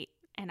the gate,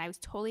 and I was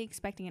totally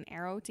expecting an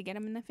arrow to get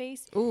him in the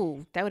face.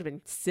 ooh, that would have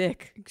been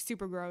sick.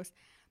 Super gross.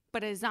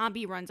 But a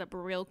zombie runs up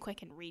real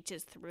quick and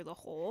reaches through the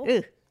hole.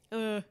 Ugh.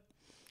 Ugh.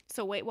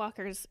 So White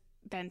Walkers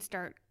then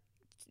start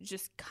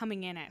just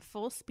coming in at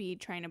full speed,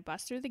 trying to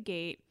bust through the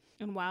gate,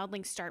 and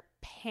wildlings start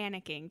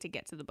panicking to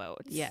get to the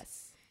boats.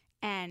 Yes.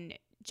 And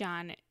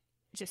John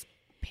just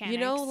panics. You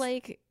know,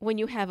 like when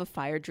you have a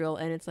fire drill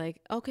and it's like,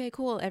 okay,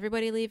 cool,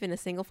 everybody leave in a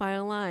single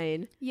file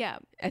line. Yeah.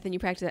 And then you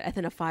practice it, and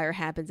then a fire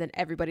happens and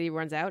everybody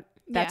runs out.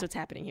 That's Yeah. what's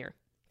happening here.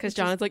 Because It's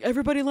John just- is like,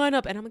 everybody line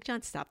up. And I'm like,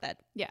 John, stop that.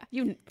 Yeah.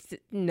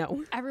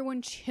 No.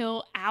 Everyone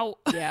chill out.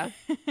 Yeah.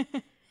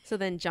 So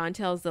then John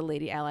tells the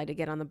lady ally to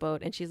get on the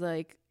boat, and she's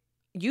like,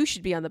 you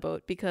should be on the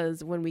boat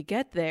because when we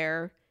get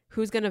there,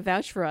 who's going to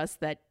vouch for us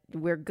that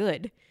we're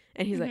good?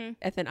 And he's like, Mhm.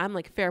 and then I'm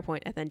like, fair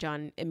point. And then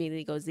John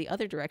immediately goes the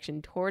other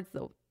direction towards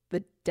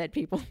the dead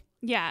people.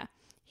 Yeah.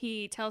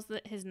 He tells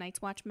his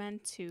Night's Watchmen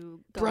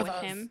to go Brothers.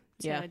 with him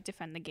to Yeah.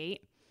 defend the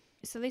gate.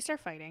 So they start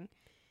fighting.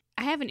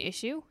 I have an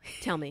issue.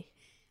 Tell me.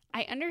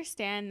 I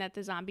understand that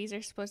the zombies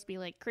are supposed to be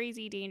like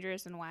crazy,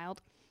 dangerous, and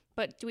wild,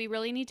 but do we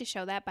really need to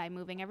show that by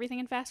moving everything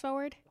in fast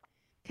forward?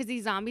 Because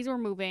these zombies were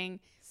moving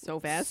So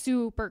fast.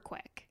 super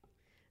quick.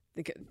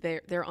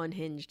 They're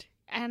unhinged.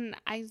 And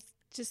I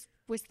just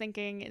was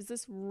thinking, is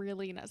this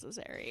really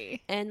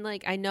necessary? And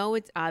like, I know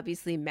it's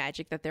obviously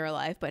magic that they're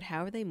alive, but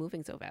how are they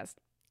moving so fast?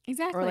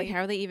 Exactly. Or like, how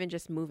are they even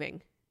just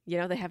moving? You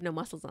know, they have no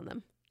muscles on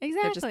them.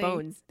 exactly. just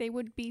bones. They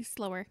would be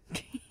slower.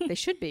 They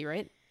should be,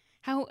 right?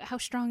 How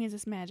strong is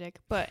this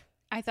magic? But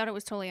I thought it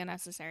was totally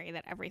unnecessary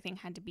that everything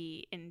had to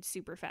be in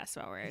super fast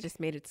forward. It just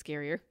made it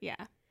scarier. Yeah.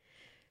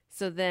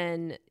 So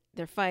then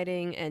they're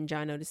fighting, and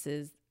John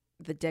notices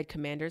the dead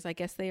commanders, I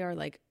guess they are,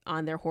 like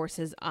on their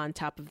horses on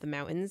top of the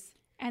mountains.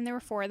 And there were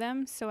 4 of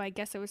them, so I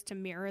guess it was to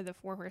mirror the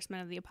 4 horsemen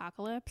of the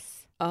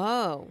apocalypse.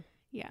 Oh,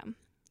 Yeah. didn't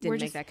We're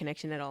make just that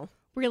connection at all.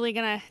 really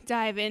gonna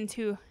dive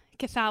into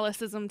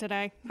Catholicism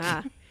today.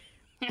 Ah,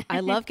 I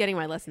love getting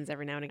my lessons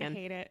every now and I again.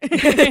 hate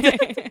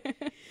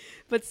it.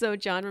 But so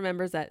John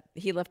remembers that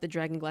he left the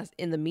dragon glass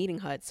in the meeting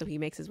hut, so he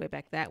makes his way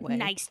back that way.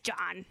 Nice,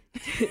 John.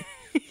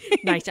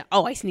 Nice.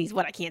 Oh, I sneeze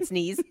what I can't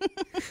sneeze.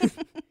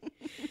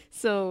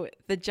 So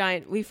the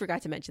giant, we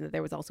forgot to mention that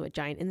there was also a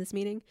giant in this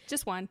meeting.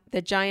 Just one.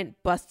 The giant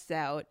busts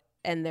out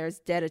and there's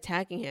dead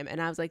attacking him.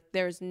 And I was like,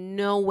 there's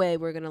no way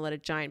we're going to let a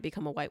giant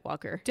become a White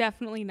Walker.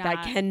 Definitely not.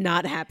 That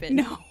cannot happen.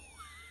 No.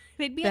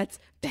 They'd be That's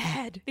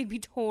bad. they'd be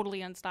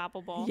totally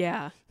unstoppable.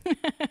 Yeah.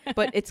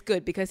 But it's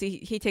good because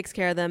he takes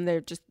care of them.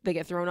 They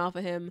get thrown off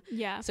of him.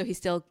 Yeah. So he's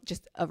still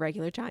just a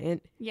regular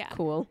giant. Yeah.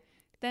 Cool.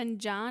 Then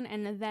John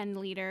and the then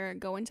leader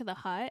go into the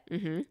hut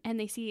Mm-hmm. and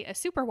they see a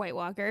super White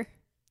Walker.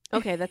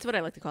 Okay, that's what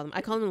I like to call them.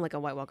 I call them like a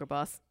White Walker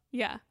boss.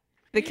 Yeah.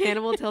 The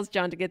cannibal tells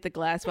John to get the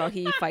glass while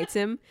he fights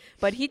him,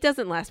 but he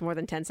doesn't last more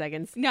than 10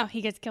 seconds. No, he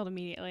gets killed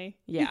immediately.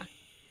 Yeah.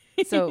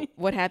 So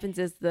what happens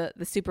is the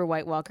super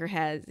White Walker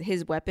has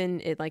his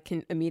weapon. It like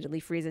can immediately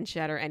freeze and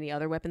shatter any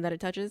other weapon that it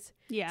touches.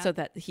 Yeah. So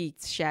that he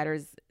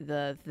shatters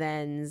the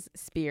then's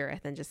spear and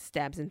then just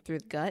stabs him through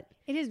the gut.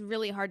 it is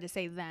really hard to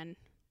say then.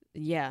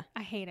 Yeah.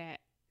 I hate it.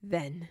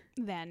 Then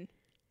Then.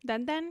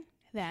 Then.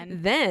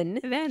 John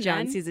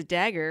then. sees a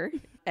dagger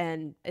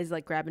and is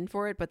like grabbing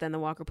for it, but then the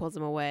walker pulls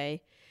him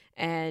away.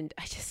 And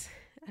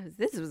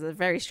this was a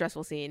very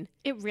stressful scene.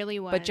 It really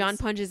was. But John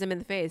punches him in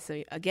the face.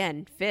 So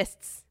again,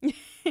 fists.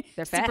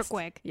 They're fast. super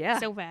quick. Yeah.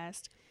 So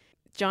fast.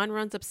 John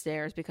runs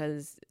upstairs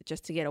because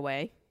just to get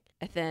away.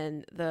 And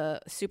then the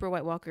super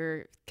White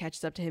Walker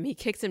catches up to him. He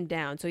kicks him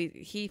down. So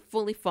he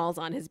fully falls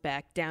on his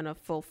back down a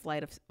full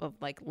flight of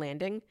like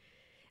landing.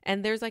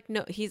 And there's like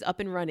he's up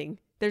and running.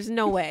 There's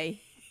no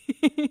way.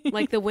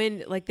 Like the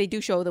wind, like they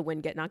do show the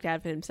wind get knocked out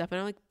of him and stuff. And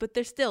I'm like, but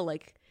there's still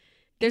like,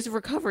 there's a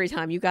recovery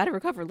time. You got to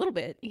recover a little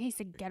bit. He has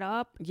to get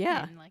up.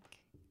 Yeah. And like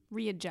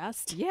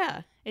readjust.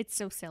 Yeah. It's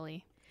so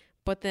silly.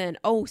 But then,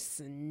 oh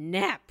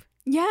snap.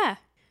 Yeah.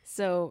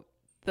 So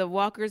the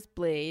walker's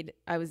blade,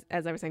 as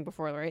I was saying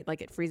before, right?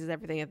 Like it freezes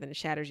everything and then it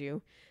shatters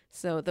you.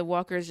 So the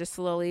walker is just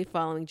slowly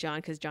following John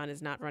because John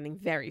is not running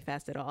very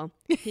fast at all.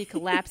 He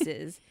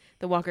collapses.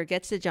 The walker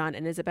gets to John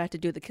and is about to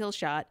do the kill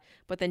shot,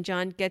 but then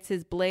John gets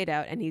his blade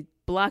out and he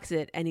blocks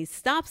it and he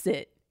stops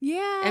it.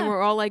 Yeah. And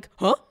we're all like,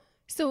 huh?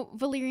 So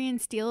Valyrian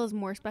steel is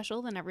more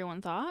special than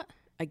everyone thought?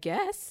 I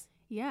guess.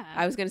 Yeah.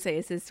 I was going to say,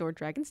 is his sword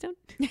Dragonstone?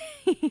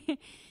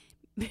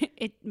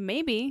 It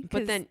maybe.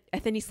 But then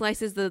he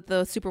slices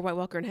the super White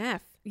Walker in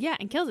half. Yeah,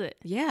 and kills it.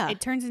 Yeah. It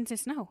turns into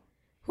snow.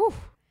 Whew.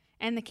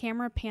 And the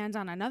camera pans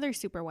on another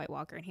super White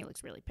Walker, and he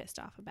looks really pissed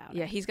off about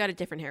Yeah, it. he's got a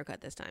different haircut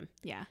this time.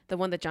 Yeah. The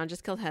one that John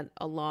just killed had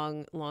a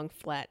long,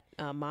 flat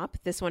mop.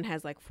 This one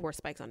has like 4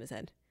 spikes on his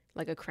head.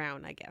 Like a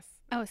crown, I guess.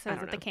 Oh, so I is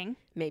don't it the know. king?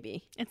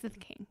 Maybe. It's the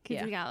king. Because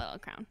Yeah. he got a little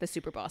crown. The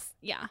super boss.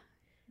 Yeah.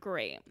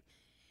 Great.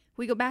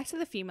 We go back to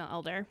the female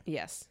elder.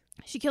 Yes.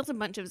 She kills a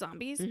bunch of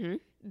zombies. Mm-hmm.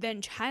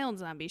 Then child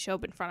zombies show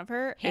up in front of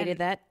her. Hated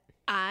that.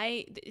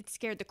 It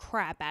scared the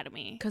crap out of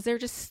me. Because they're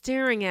just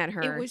staring at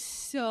her. It was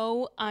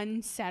so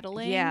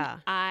unsettling. Yeah.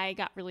 I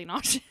got really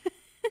nauseous.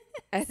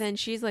 And then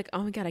she's like,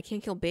 oh my God, I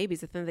can't kill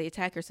babies. And then they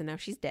attack her. So now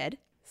she's dead.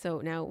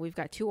 So now we've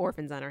got 2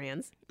 orphans on our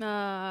hands.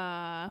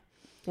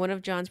 One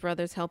of John's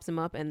brothers helps him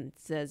up and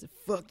says,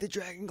 fuck the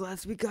dragon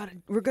glass. We're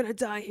going to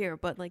die here.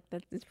 But like,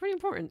 it's pretty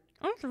important.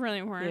 That's really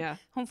important. Yeah.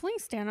 Hopefully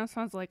Stannis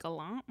has like a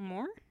lot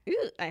more.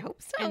 Ew, I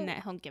hope so. And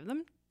that he'll give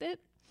them it.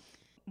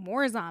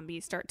 More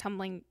zombies start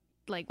tumbling,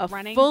 like a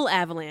running. full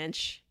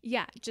avalanche.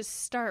 Yeah,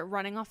 just start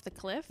running off the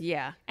cliff.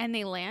 Yeah. And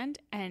they land,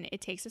 and it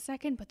takes a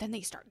second, but then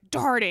they start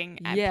darting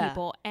at Yeah.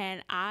 people,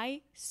 and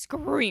I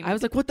screamed. I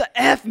was like, what the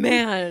F,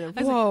 man?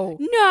 was Whoa.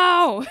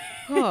 no!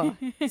 Huh.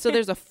 So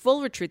there's a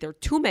full retreat. There are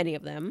too many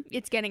of them.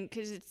 It's getting,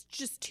 because it's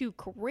just too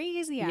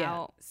crazy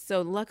out.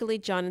 So luckily,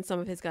 John and some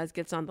of his guys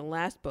gets on the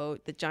last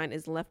boat. The giant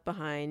is left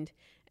behind,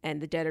 and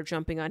the dead are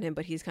jumping on him,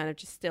 but he's kind of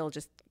just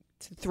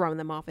throwing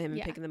them off of him and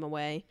Yeah. picking them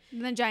away.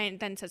 And the giant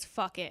then says,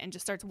 fuck it, and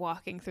just starts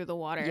walking through the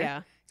water.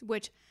 Yeah.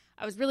 Which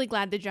I was really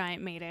glad the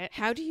giant made it.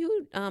 How do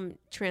you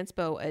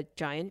transpo a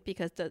giant?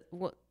 Because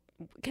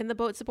can the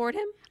boat support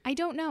him? I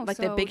don't know. Like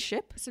the big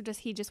ship? So does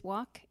he just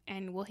walk,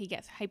 and will he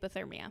get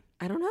hypothermia?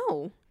 I don't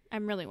know.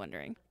 I'm really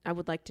wondering. I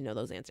would like to know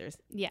those answers.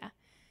 Yeah.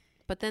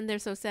 But then they're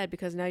so sad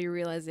because now you're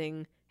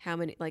realizing how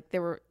many, like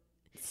there were,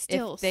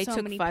 Still, if they so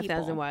took many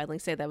 5,000 people.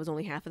 wildlings, say that was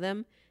only half of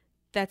them,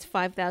 that's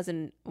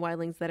 5,000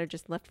 wildlings that are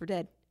just left for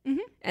dead. Mhm.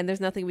 And there's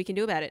nothing we can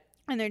do about it.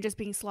 And they're just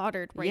being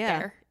slaughtered right Yeah,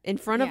 there. in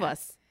front of Yeah.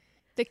 us.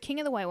 The king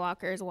of the White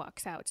Walkers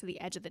walks out to the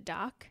edge of the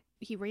dock.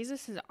 He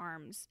raises his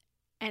arms,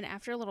 and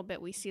after a little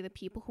bit, we see the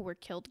people who were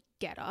killed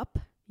get up,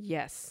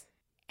 Yes.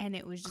 and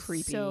it was just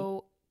Creepy.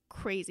 so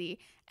crazy.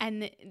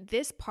 And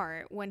this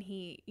part, when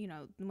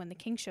when the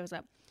king shows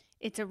up,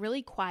 it's a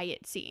really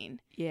quiet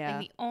scene. Yeah.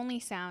 And the only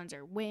sounds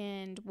are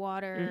wind,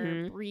 water,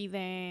 Mhm.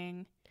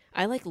 breathing.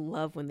 I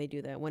love when they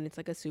do that, when it's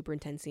like a super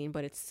intense scene,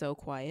 but it's so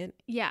quiet.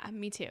 Yeah,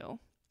 me too.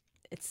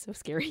 It's so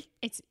scary,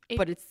 It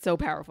but it's so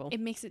powerful. it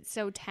makes it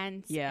so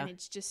tense. Yeah. And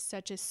it's just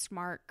such a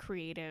smart,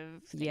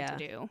 creative thing Yeah.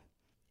 to do.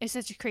 It's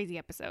such a crazy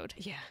episode.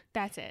 Yeah.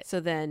 That's it. So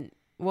then,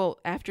 well,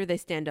 after they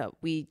stand up,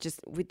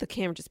 the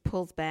camera just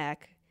pulls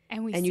back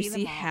And we and you them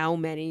see all. how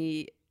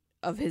many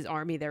of his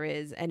army there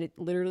is. And it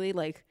literally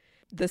like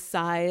the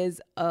size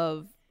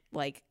of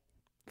like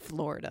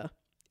Florida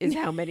is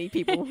how many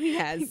people he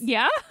has.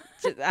 Yeah.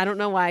 I don't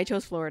know why I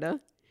chose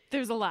Florida.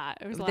 There's a lot.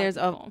 There's a lot There's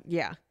of people.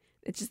 yeah,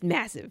 it's just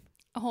massive.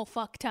 A whole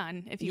fuck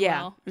ton, if you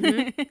Yeah.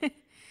 will.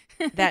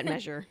 That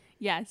measure.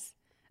 Yes.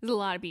 There's a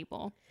lot of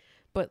people.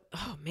 But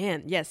oh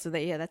man, yes. So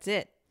that's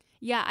it.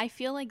 Yeah, I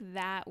feel like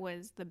that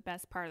was the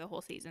best part of the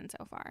whole season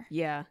so far.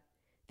 Yeah,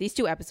 these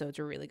 2 episodes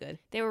were really good.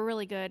 They were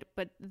really good,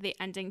 but the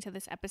ending to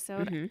this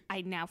episode, Mhm.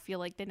 I now feel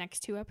like the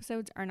next 2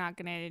 episodes are not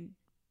going to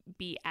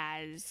be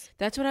as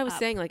That's what I was Up.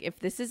 saying. Like, if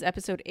this is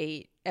episode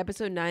 8,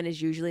 episode 9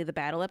 is usually the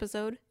battle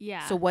episode.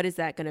 yeah. So what is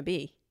that going to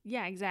be?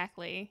 Yeah,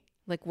 exactly.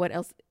 Like, what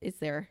else is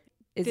there?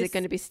 Is This- it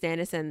going to be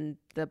Stannis and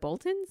the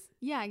Boltons?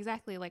 Yeah,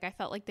 exactly. Like I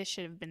felt like this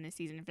should have been the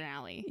season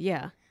finale.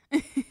 Yeah.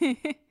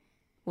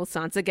 Will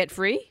Sansa get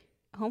free?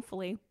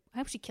 Hopefully. I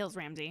hope she kills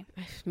Ramsay.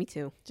 Me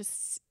too.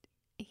 Just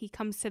he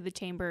comes to the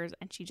chambers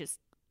and she just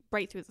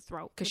right through the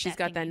throat. Because with she's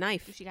got that thingy.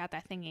 knife. She got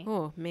that thingy.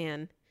 Oh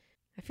man,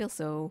 I feel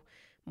so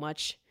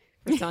much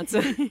for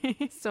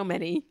Sansa. So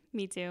many.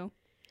 Me too.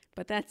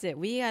 But that's it.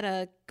 We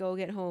gotta go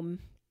get home.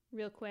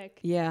 Real quick.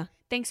 Yeah.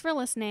 Thanks for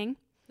listening.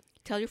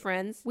 Tell your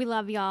friends. We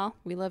love y'all.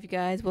 We love you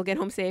guys. We'll get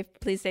home safe.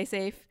 Please stay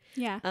safe.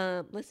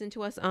 Yeah. Listen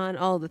to us on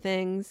all the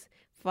things.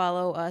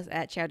 Follow us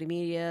at Chowdy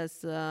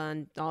Medias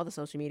on all the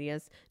social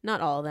medias. Not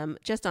all of them.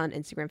 Just on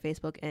Instagram,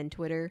 Facebook, and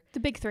Twitter. The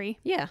big 3.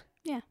 Yeah.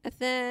 Yeah. And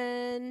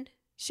then,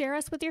 Share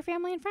us with your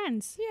family and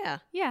friends. yeah.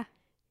 Yeah.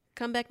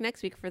 Come back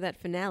next week for that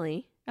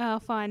finale. Oh,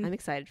 fun. I'm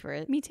excited for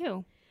it. Me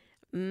too.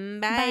 Bye.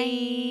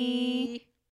 Bye.